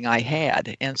something I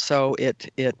had. And so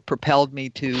it propelled me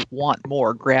to want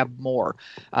more, grab more,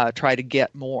 try to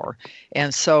get more.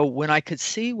 And so when I could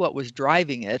see what was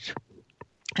driving it,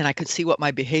 and I could see what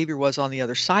my behavior was on the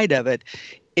other side of it,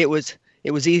 it was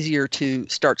easier to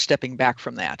start stepping back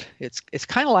from that. It's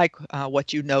kind of like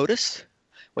what you notice,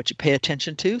 what you pay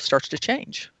attention to starts to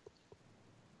change.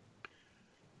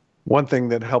 One thing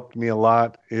that helped me a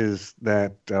lot is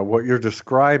that what you're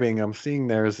describing, I'm seeing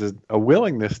there is a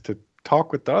willingness to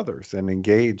talk with others and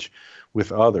engage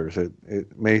with others.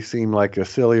 It may seem like a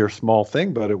silly or small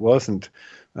thing, but it wasn't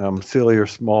silly or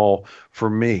small for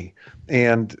me.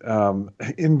 And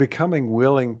in becoming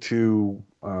willing to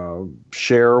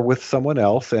share with someone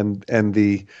else and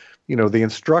the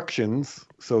instructions,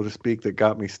 so to speak, that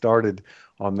got me started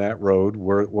on that road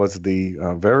was the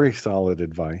very solid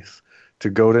advice to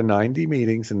go to 90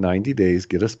 meetings in 90 days,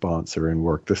 get a sponsor, and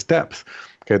work the steps.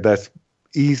 Okay, that's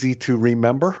easy to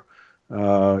remember,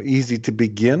 easy to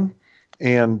begin,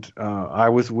 and I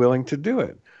was willing to do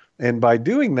it. And by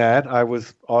doing that, I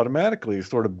was automatically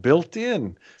sort of built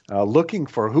in, looking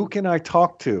for who can I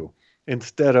talk to,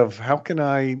 instead of how can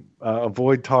I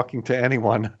avoid talking to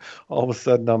anyone. All of a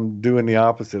sudden, I'm doing the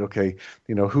opposite. Okay,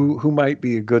 who might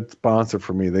be a good sponsor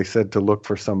for me? They said to look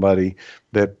for somebody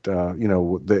that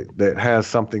that has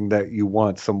something that you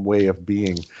want, some way of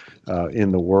being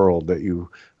in the world that you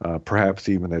perhaps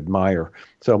even admire.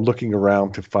 So I'm looking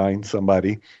around to find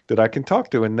somebody that I can talk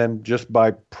to, and then just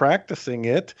by practicing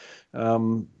it,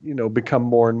 become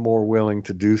more and more willing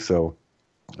to do so.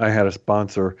 I had a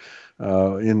sponsor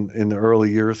in the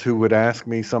early years who would ask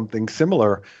me something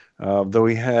similar, though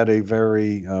he had a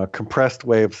very compressed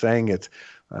way of saying it.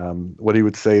 What he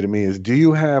would say to me is, do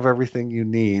you have everything you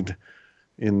need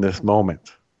in this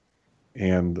moment?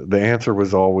 And the answer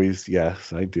was always,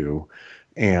 yes, I do.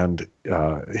 And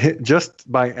just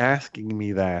by asking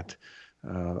me that,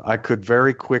 I could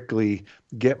very quickly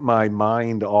get my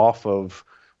mind off of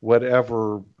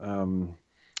whatever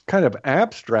kind of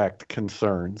abstract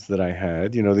concerns that I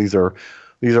had. These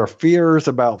are fears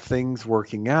about things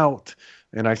working out,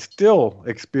 and I still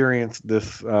experience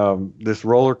this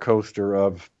roller coaster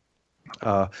of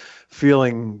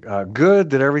feeling good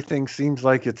that everything seems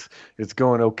like it's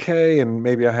going okay, and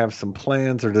maybe I have some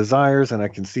plans or desires, and I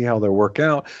can see how they work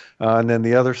out. And then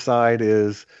the other side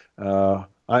is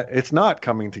it's not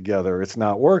coming together. It's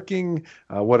not working.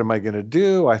 What am I going to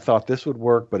do? I thought this would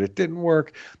work, but it didn't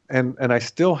work. And I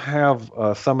still have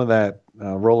some of that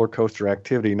roller coaster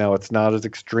activity. Now, it's not as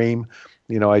extreme.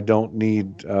 I don't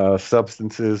need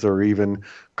substances or even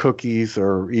cookies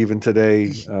or even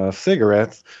today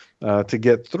cigarettes to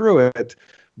get through it,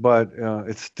 but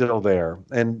it's still there.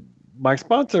 And my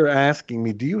sponsor asking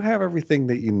me, do you have everything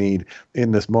that you need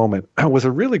in this moment, was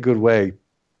a really good way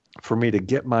for me to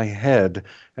get my head,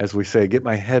 as we say, get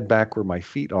my head back where my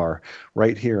feet are,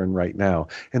 right here and right now.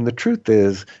 And the truth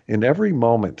is, in every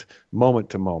moment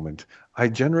to moment, I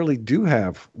generally do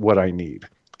have what I need.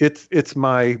 It's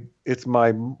my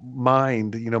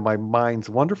mind, my mind's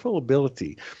wonderful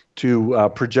ability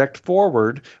to project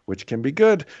forward, which can be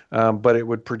good, but it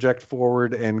would project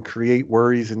forward and create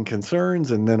worries and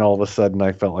concerns. And then all of a sudden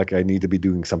I felt like I need to be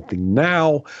doing something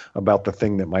now about the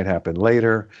thing that might happen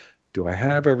later. Do I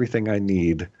have everything I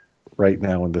need right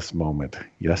now in this moment?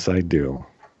 Yes, I do.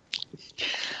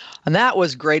 And that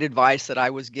was great advice that I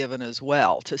was given as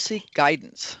well, to seek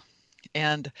guidance.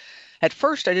 And at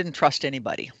first I didn't trust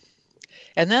anybody.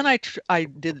 And then I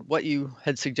did what you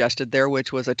had suggested there,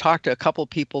 which was I talked to a couple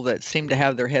people that seemed to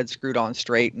have their heads screwed on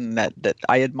straight and that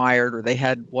I admired, or they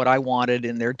had what I wanted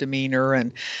in their demeanor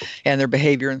and their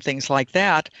behavior and things like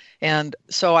that. And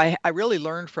so I really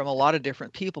learned from a lot of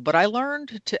different people, but I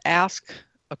learned to ask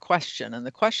a question, and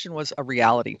the question was a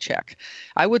reality check.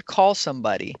 I would call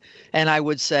somebody and I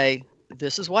would say,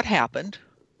 this is what happened.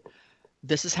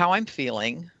 This is how I'm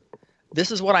feeling. This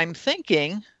is what I'm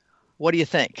thinking. What do you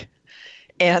think?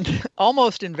 And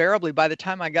almost invariably, by the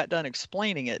time I got done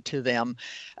explaining it to them,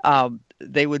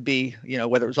 they would be,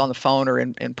 whether it was on the phone or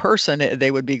in person,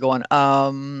 they would be going,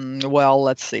 well,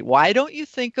 let's see, why don't you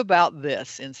think about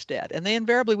this instead? And they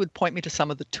invariably would point me to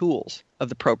some of the tools of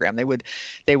the program. They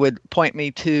would point me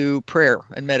to prayer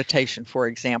and meditation, for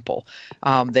example.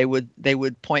 They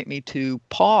would point me to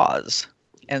pause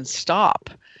and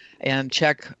stop and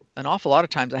check. An awful lot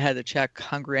of times I had to check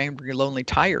hungry, angry, lonely,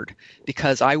 tired,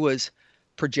 because I was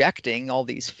projecting all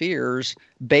these fears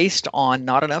based on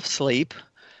not enough sleep,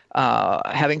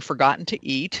 having forgotten to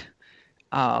eat,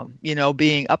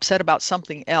 being upset about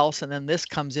something else. And then this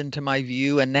comes into my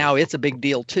view, and now it's a big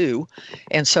deal too.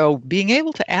 And so being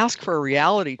able to ask for a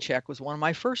reality check was one of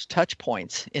my first touch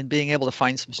points in being able to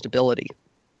find some stability.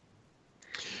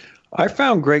 I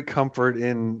found great comfort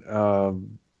in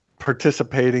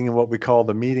participating in what we call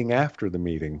the meeting after the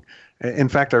meeting. In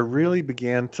fact, I really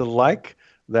began to like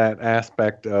that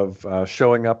aspect of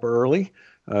showing up early,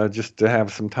 just to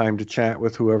have some time to chat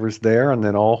with whoever's there, and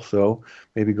then also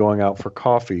maybe going out for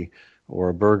coffee or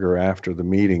a burger after the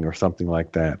meeting or something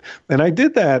like that. And I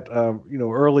did that,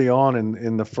 early on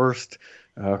in the first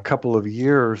couple of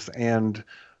years, and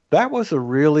that was a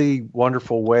really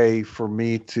wonderful way for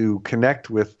me to connect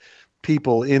with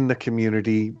people in the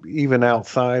community, even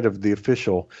outside of the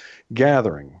official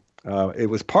gathering. It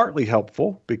was partly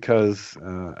helpful because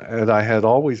I had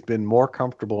always been more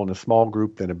comfortable in a small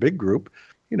group than a big group.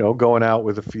 Going out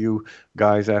with a few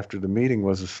guys after the meeting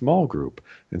was a small group,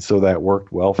 and so that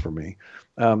worked well for me.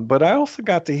 But I also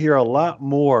got to hear a lot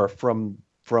more from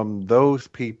those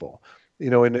people.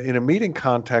 In a meeting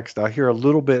context, I hear a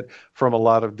little bit from a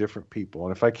lot of different people,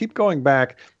 and if I keep going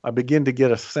back, I begin to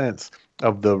get a sense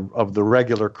of the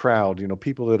regular crowd,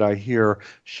 people that I hear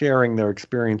sharing their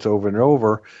experience over and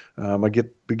over. I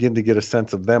begin to get a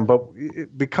sense of them. But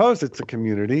because it's a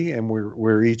community and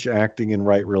we're each acting in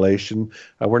right relation,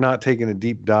 we're not taking a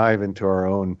deep dive into our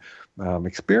own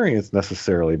experience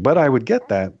necessarily. But I would get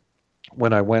that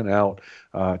when I went out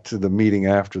to the meeting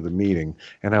after the meeting,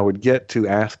 and I would get to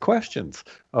ask questions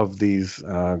of these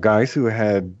guys who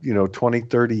had 20,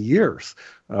 30 years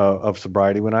of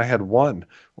sobriety when I had one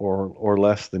or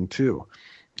less than two.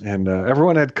 And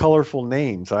everyone had colorful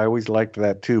names. I always liked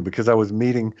that too, because I was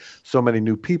meeting so many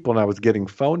new people and I was getting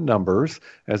phone numbers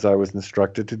as I was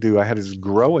instructed to do. I had this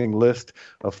growing list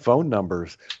of phone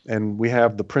numbers, and we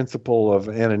have the principle of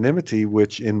anonymity,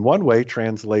 which in one way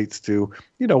translates to,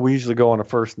 we usually go on a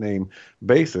first name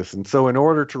basis. And so in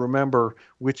order to remember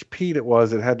which Pete it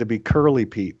was, it had to be Curly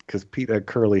Pete, because Pete had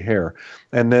curly hair.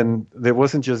 And then there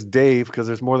wasn't just Dave, because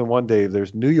there's more than one Dave.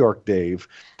 There's New York Dave,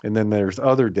 and then there's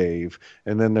other Dave,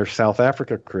 and then there's South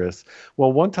Africa Chris.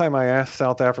 Well, one time I asked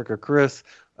South Africa Chris,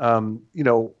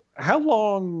 how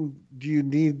long do you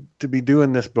need to be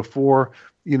doing this before,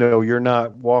 you're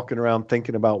not walking around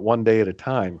thinking about one day at a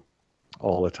time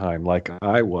all the time like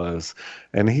I was?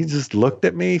 And he just looked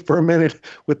at me for a minute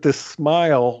with this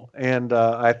smile, and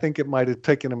I think it might have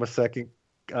taken him a second.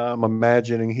 I'm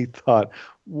imagining he thought,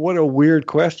 what a weird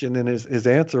question, and his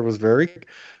answer was very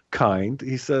kind.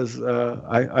 He says,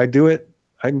 I do it.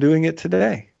 I'm doing it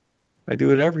today. I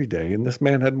do it every day. And this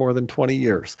man had more than 20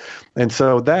 years. And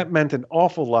so that meant an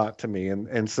awful lot to me.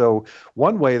 And so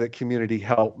one way that community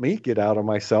helped me get out of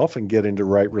myself and get into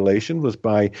right relation was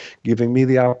by giving me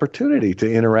the opportunity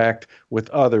to interact with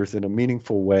others in a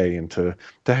meaningful way, and to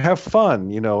have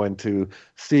fun, and to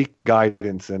seek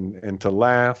guidance, and to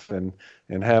laugh and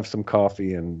have some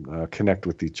coffee and connect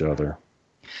with each other.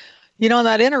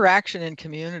 That interaction in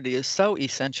community is so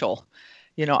essential.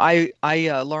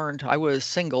 I learned, I was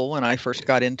single when I first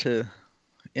got into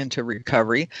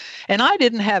recovery, and I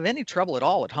didn't have any trouble at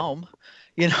all at home.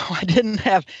 I didn't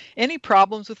have any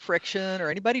problems with friction or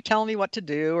anybody telling me what to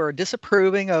do or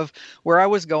disapproving of where I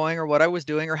was going or what I was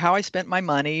doing or how I spent my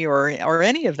money or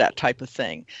any of that type of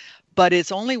thing. But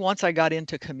it's only once I got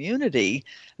into community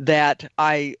that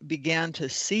I began to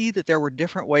see that there were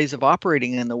different ways of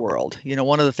operating in the world. You know,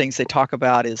 one of the things they talk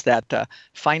about is that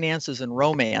finances and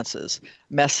romances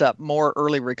mess up more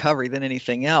early recovery than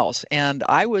anything else. And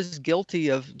I was guilty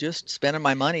of just spending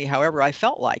my money however I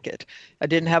felt like it. I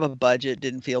didn't have a budget,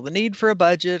 didn't feel the need for a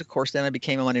budget. Of course, then I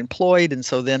became unemployed. And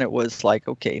so then it was like,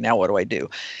 okay, now what do I do?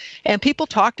 And people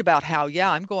talked about how,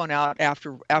 yeah, I'm going out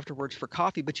afterwards for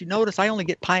coffee, but you notice I only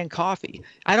get pie and coffee.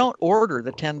 I don't order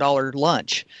the $10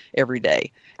 lunch every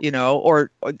day, you know, or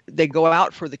they go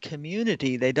out for the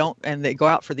community. They go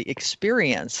out for the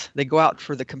experience. They go out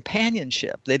for the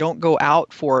companionship. They don't go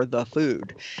out for the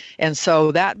food. And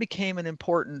so that became an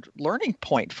important learning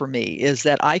point for me, is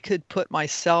that I could put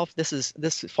myself,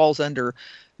 this falls under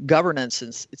governance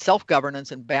and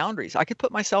self-governance and boundaries. I could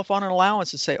put myself on an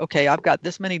allowance and say, okay, I've got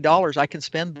this many dollars I can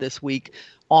spend this week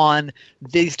on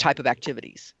these type of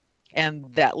activities.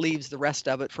 And that leaves the rest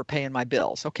of it for paying my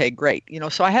bills. Okay, great. You know,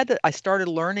 so I started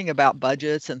learning about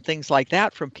budgets and things like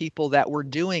that from people that were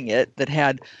doing it, that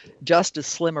had just as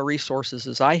slim a resources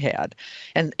as I had.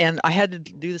 And I had to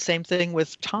do the same thing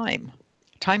with time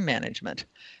management.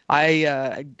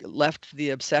 I left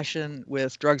the obsession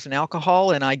with drugs and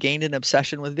alcohol, and I gained an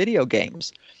obsession with video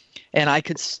games. And I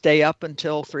could stay up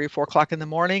until 3 or 4 o'clock in the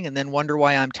morning and then wonder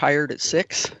why I'm tired at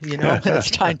 6, you know, when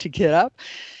it's time to get up.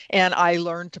 And I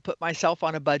learned to put myself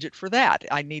on a budget for that.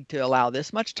 I need to allow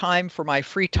this much time for my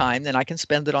free time, then I can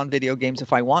spend it on video games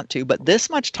if I want to. But this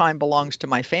much time belongs to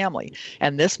my family,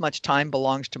 and this much time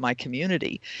belongs to my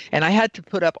community. And I had to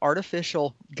put up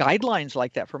artificial guidelines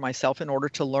like that for myself in order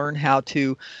to learn how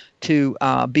to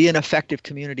be an effective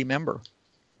community member.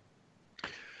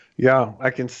 Yeah, I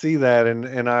can see that,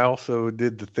 and I also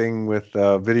did the thing with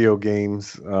video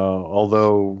games,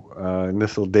 although, and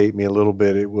this will date me a little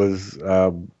bit, it was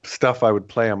stuff I would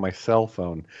play on my cell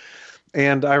phone.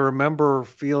 And I remember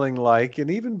feeling like,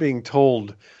 and even being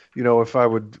told, you know, if I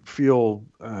would feel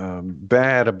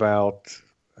bad about,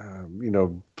 you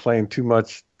know, playing too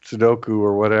much Sudoku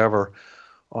or whatever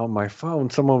on my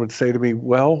phone, someone would say to me,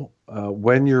 well,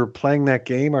 when you're playing that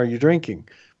game, are you drinking?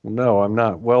 Well, no, I'm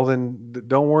not. Well, then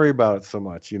don't worry about it so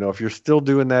much. You know, if you're still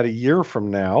doing that a year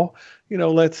from now, you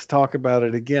know, let's talk about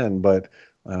it again. But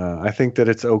I think that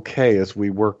it's okay as we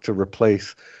work to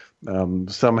replace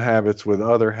some habits with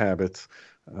other habits.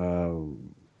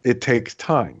 It takes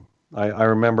time. I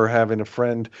remember having a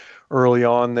friend early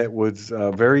on that was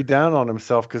very down on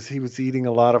himself because he was eating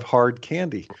a lot of hard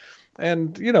candy.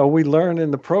 And, you know, we learn in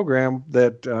the program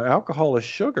that alcohol is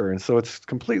sugar. And so it's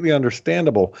completely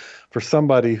understandable for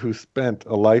somebody who spent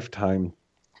a lifetime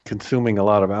consuming a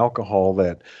lot of alcohol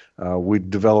that we'd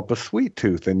develop a sweet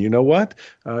tooth. And you know what?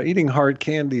 Eating hard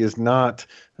candy is not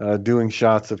doing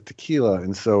shots of tequila.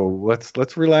 And so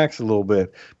let's relax a little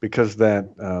bit, because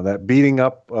that beating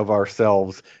up of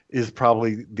ourselves is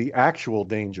probably the actual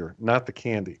danger, not the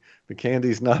candy. The candy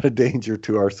is not a danger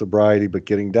to our sobriety, but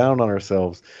getting down on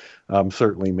ourselves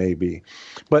certainly may be.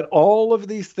 But all of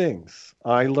these things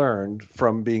I learned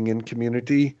from being in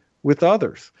community with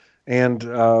others. And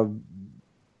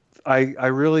I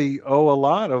really owe a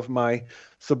lot of my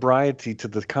sobriety to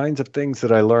the kinds of things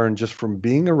that I learned just from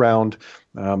being around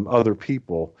other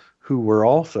people who were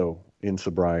also in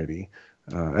sobriety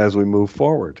as we move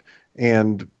forward.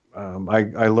 And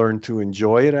I learned to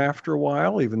enjoy it after a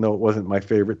while, even though it wasn't my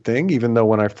favorite thing, even though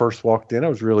when I first walked in, I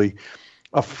was really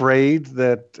afraid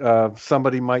that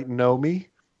somebody might know me,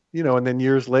 you know, and then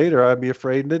years later, I'd be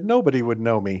afraid that nobody would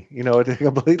know me. You know, it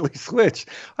completely switched.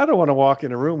 I don't want to walk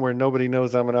in a room where nobody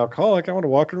knows I'm an alcoholic. I want to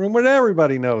walk in a room where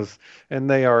everybody knows, and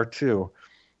they are too.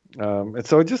 And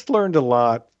so I just learned a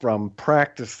lot from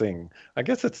practicing. I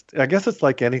guess it's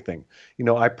like anything. You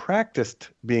know, I practiced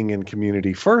being in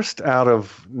community first out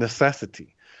of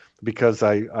necessity, because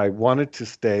I wanted to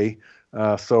stay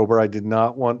sober. I did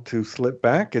not want to slip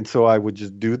back, and so I would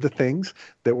just do the things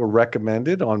that were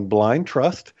recommended on blind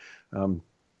trust. And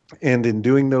in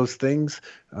doing those things,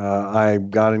 I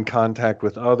got in contact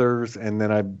with others, and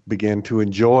then I began to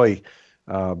enjoy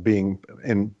being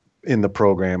in the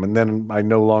program. And then I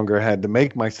no longer had to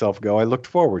make myself go. I looked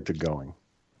forward to going.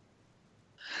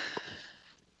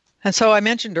 And so I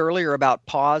mentioned earlier about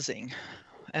pausing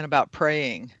and about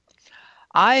praying.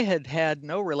 I had had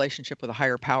no relationship with a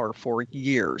higher power for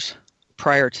years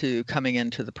prior to coming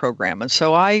into the program. And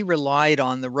so I relied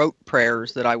on the rote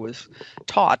prayers that I was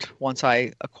taught once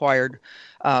I acquired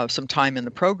some time in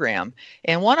the program.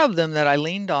 And one of them that I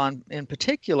leaned on in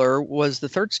particular was the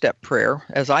third step prayer,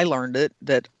 as I learned it,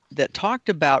 that talked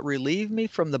about relieve me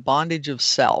from the bondage of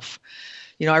self.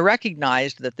 I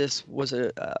recognized that this was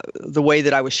the way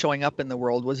that I was showing up in the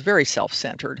world was very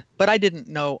self-centered, but I didn't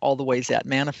know all the ways that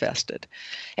manifested.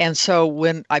 And so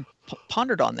when I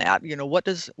pondered on that, what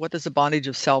does the bondage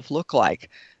of self look like?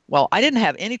 Well, I didn't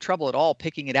have any trouble at all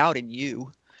picking it out in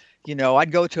you.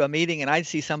 I'd go to a meeting and I'd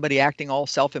see somebody acting all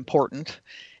self-important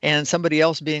and somebody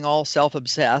else being all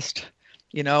self-obsessed,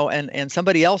 and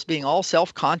somebody else being all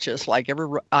self-conscious, like every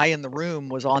eye in the room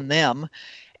was on them.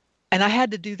 And I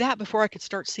had to do that before I could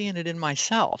start seeing it in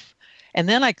myself. And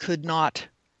then I could not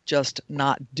just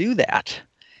not do that.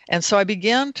 And so I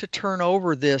began to turn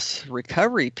over this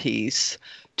recovery piece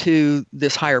to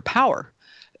this higher power,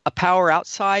 a power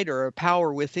outside or a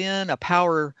power within, a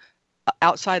power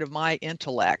outside of my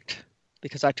intellect,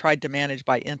 because I tried to manage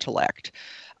by intellect,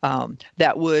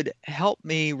 that would help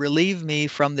me, relieve me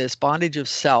from this bondage of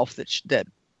self that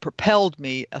propelled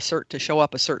me to show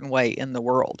up a certain way in the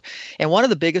world. And one of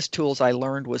the biggest tools I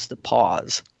learned was the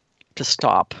pause, to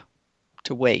stop,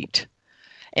 to wait.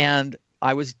 And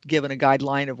I was given a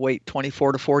guideline of wait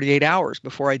 24 to 48 hours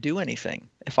before I do anything.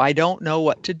 If I don't know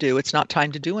what to do, it's not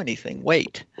time to do anything.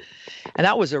 Wait. And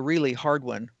that was a really hard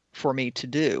one for me to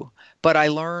do. But I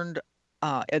learned,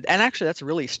 and actually that's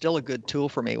really still a good tool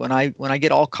for me when I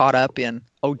get all caught up in,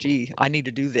 oh gee, I need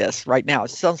to do this right now. It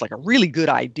sounds like a really good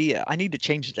idea. I need to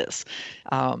change this.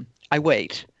 I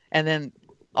wait. And then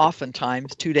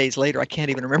oftentimes 2 days later, I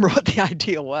can't even remember what the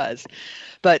idea was.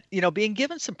 But, being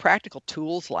given some practical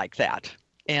tools like that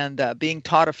and being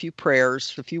taught a few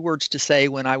prayers, a few words to say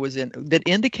when I was that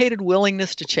indicated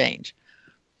willingness to change.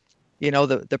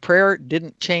 The prayer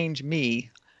didn't change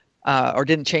me or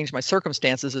didn't change my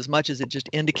circumstances as much as it just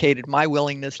indicated my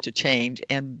willingness to change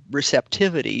and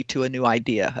receptivity to a new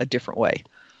idea, a different way.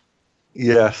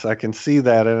 Yes, I can see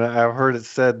that. And I've heard it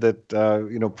said that,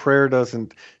 prayer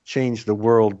doesn't change the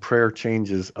world. Prayer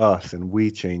changes us and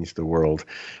we change the world.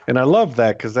 And I love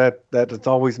that because that's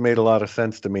always made a lot of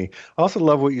sense to me. I also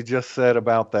love what you just said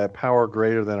about that power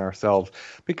greater than ourselves,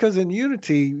 because in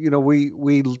unity,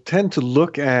 we tend to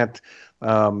look at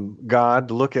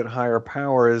God, look at higher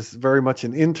power is very much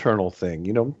an internal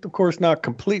thing. Of course, not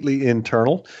completely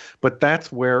internal, but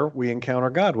that's where we encounter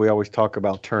God. We always talk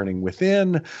about turning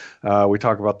within. We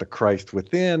talk about the Christ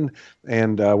within,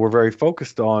 and we're very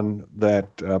focused on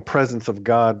that presence of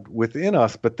God within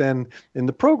us. But then in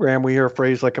the program, we hear a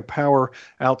phrase like a power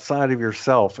outside of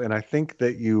yourself. And I think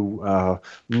that you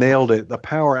nailed it, the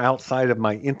power outside of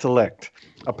my intellect,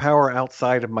 a power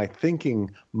outside of my thinking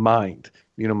mind.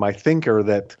 My thinker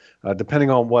that,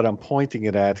 depending on what I'm pointing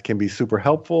it at, can be super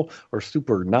helpful or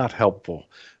super not helpful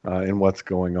in what's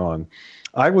going on.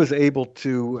 I was able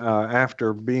to,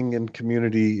 after being in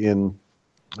community in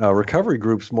recovery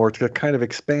groups more, to kind of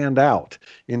expand out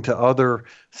into other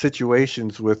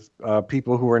situations with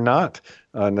people who are not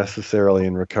necessarily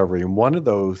in recovery. And one of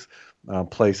those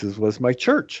places was my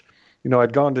church.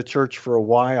 I'd gone to church for a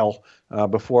while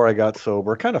before I got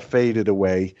sober, kind of faded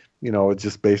away. It's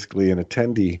just basically an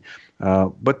attendee.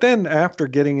 But then after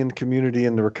getting in community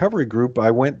in the recovery group,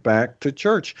 I went back to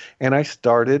church and I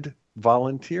started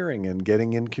volunteering and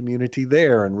getting in community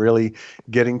there and really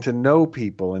getting to know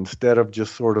people instead of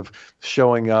just sort of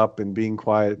showing up and being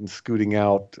quiet and scooting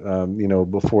out,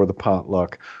 before the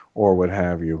potluck or what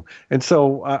have you. And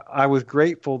so I was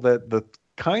grateful that the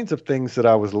kinds of things that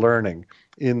I was learning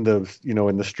in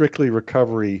the strictly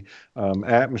recovery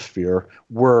atmosphere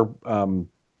were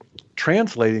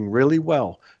translating really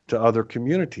well to other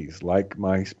communities like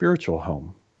my spiritual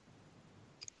home.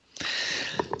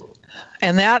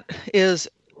 And that is,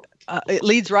 it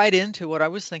leads right into what I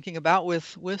was thinking about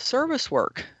with service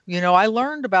work. I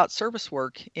learned about service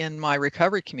work in my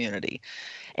recovery community,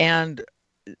 and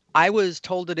I was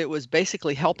told that it was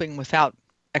basically helping without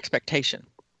expectation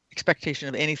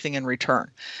of anything in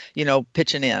return,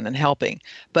 pitching in and helping.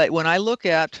 But when I look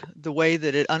at the way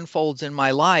that it unfolds in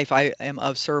my life, I am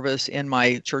of service in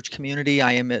my church community.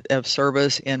 I am of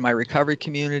service in my recovery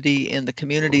community, in the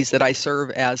communities that I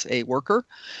serve as a worker,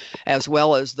 as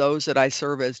well as those that I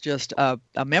serve as just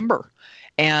a member.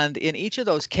 And in each of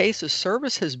those cases,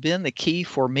 service has been the key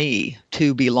for me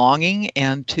to belonging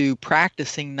and to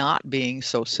practicing not being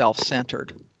so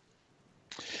self-centered.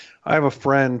 I have a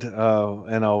friend,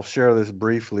 and I'll share this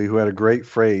briefly, who had a great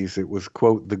phrase. It was,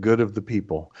 quote, the good of the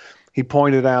people. He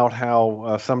pointed out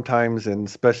how sometimes, and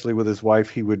especially with his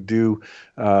wife, he would do,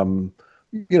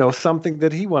 something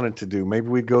that he wanted to do. Maybe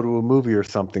we'd go to a movie or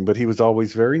something, but he was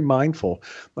always very mindful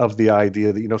of the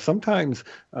idea that, sometimes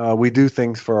we do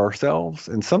things for ourselves,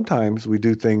 and sometimes we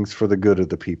do things for the good of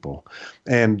the people.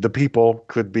 And the people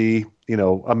could be,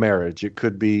 a marriage. It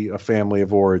could be a family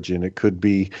of origin. It could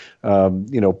be,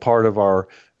 part of our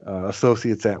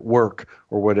associates at work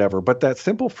or whatever. But that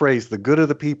simple phrase, the good of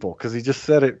the people, because he just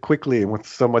said it quickly and with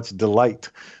so much delight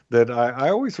that I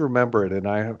always remember it, and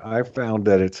I found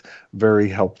that it's very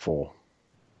helpful.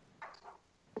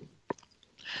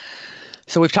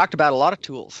 So we've talked about a lot of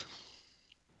tools.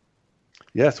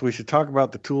 Yes, we should talk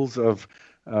about the tools of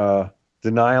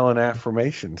denial and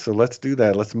affirmation. So let's do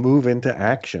that. Let's move into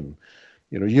action.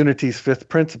 Unity's fifth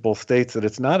principle states that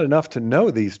it's not enough to know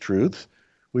these truths.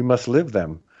 We must live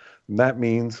them. And that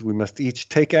means we must each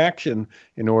take action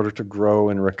in order to grow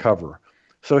and recover.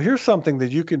 So here's something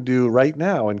that you can do right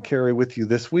now and carry with you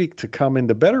this week to come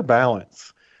into better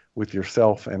balance with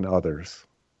yourself and others.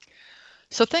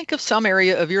 So think of some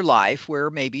area of your life where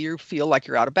maybe you feel like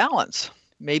you're out of balance.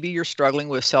 Maybe you're struggling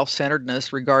with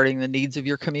self-centeredness regarding the needs of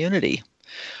your community.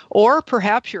 Or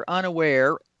perhaps you're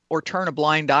unaware or turn a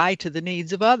blind eye to the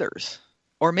needs of others.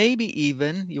 Or maybe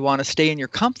even you want to stay in your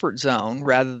comfort zone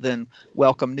rather than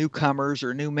welcome newcomers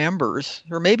or new members.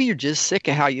 Or maybe you're just sick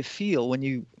of how you feel when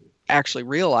you actually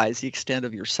realize the extent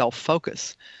of your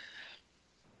self-focus.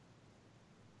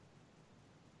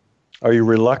 Are you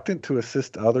reluctant to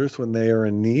assist others when they are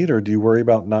in need, or do you worry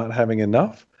about not having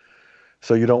enough,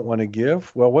 so you don't want to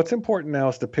give? Well, what's important now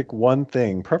is to pick one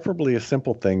thing, preferably a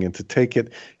simple thing, and to take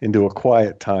it into a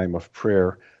quiet time of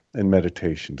prayer and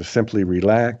meditation, to simply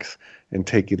relax and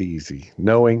take it easy,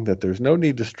 knowing that there's no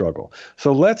need to struggle.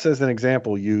 So let's, as an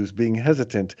example, use being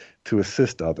hesitant to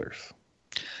assist others.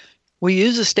 We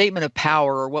use a statement of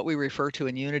power, or what we refer to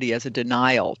in Unity as a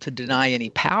denial, to deny any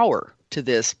power to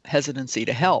this hesitancy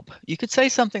to help. You could say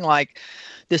something like,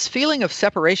 this feeling of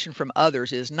separation from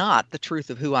others is not the truth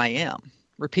of who I am.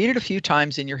 Repeat it a few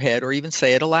times in your head, or even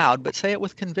say it aloud, but say it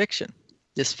with conviction.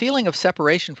 This feeling of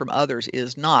separation from others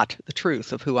is not the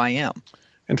truth of who I am.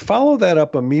 And follow that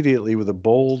up immediately with a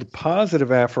bold,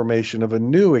 positive affirmation of a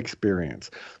new experience.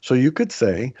 So you could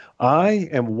say, I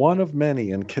am one of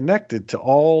many and connected to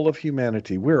all of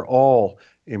humanity. We're all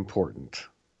important.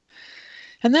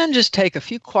 And then just take a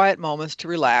few quiet moments to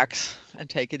relax and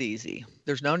take it easy.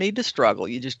 There's no need to struggle.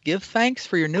 You just give thanks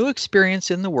for your new experience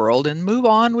in the world and move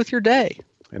on with your day.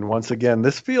 And once again,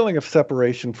 this feeling of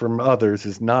separation from others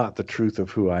is not the truth of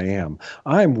who I am.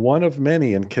 I'm one of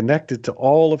many and connected to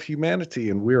all of humanity,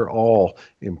 and we're all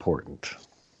important.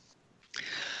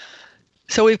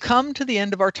 So we've come to the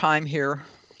end of our time here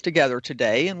together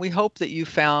today, and we hope that you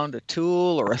found a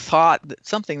tool or a thought,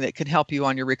 something that can help you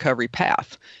on your recovery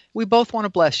path. We both want to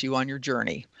bless you on your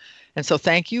journey. And so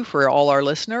thank you for all our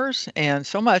listeners, and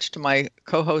so much to my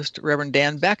co-host, Reverend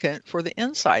Dan Beckett, for the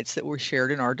insights that were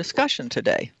shared in our discussion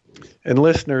today. And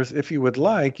listeners, if you would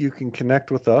like, you can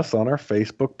connect with us on our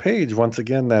Facebook page. Once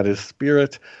again, that is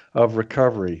Spirit of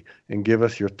Recovery, and give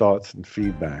us your thoughts and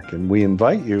feedback. And we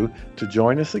invite you to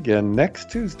join us again next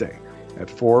Tuesday at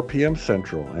 4 p.m.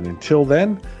 Central. And until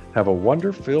then, have a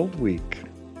wonder-filled week.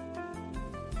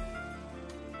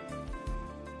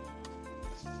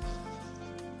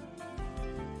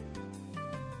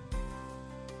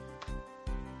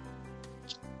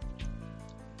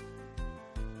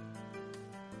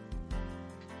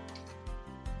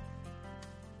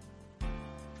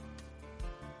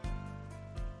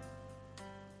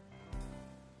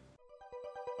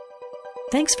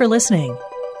 Thanks for listening.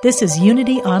 This is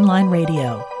Unity Online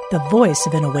Radio, the voice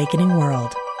of an awakening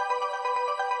world.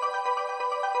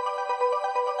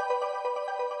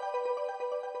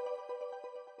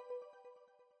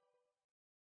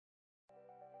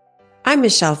 I'm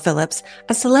Michelle Phillips,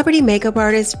 a celebrity makeup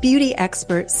artist, beauty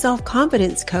expert,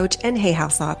 self-confidence coach, and Hay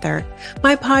House author.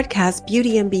 My podcast,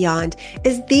 Beauty and Beyond,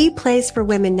 is the place for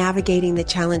women navigating the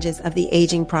challenges of the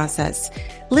aging process.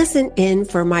 Listen in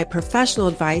for my professional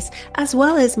advice as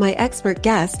well as my expert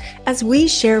guests as we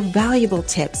share valuable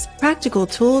tips, practical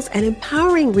tools, and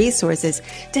empowering resources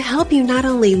to help you not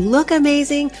only look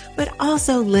amazing, but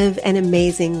also live an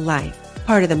amazing life.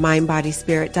 Part of the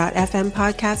MindBodySpirit.fm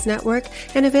podcast network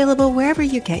and available wherever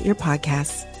you get your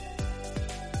podcasts.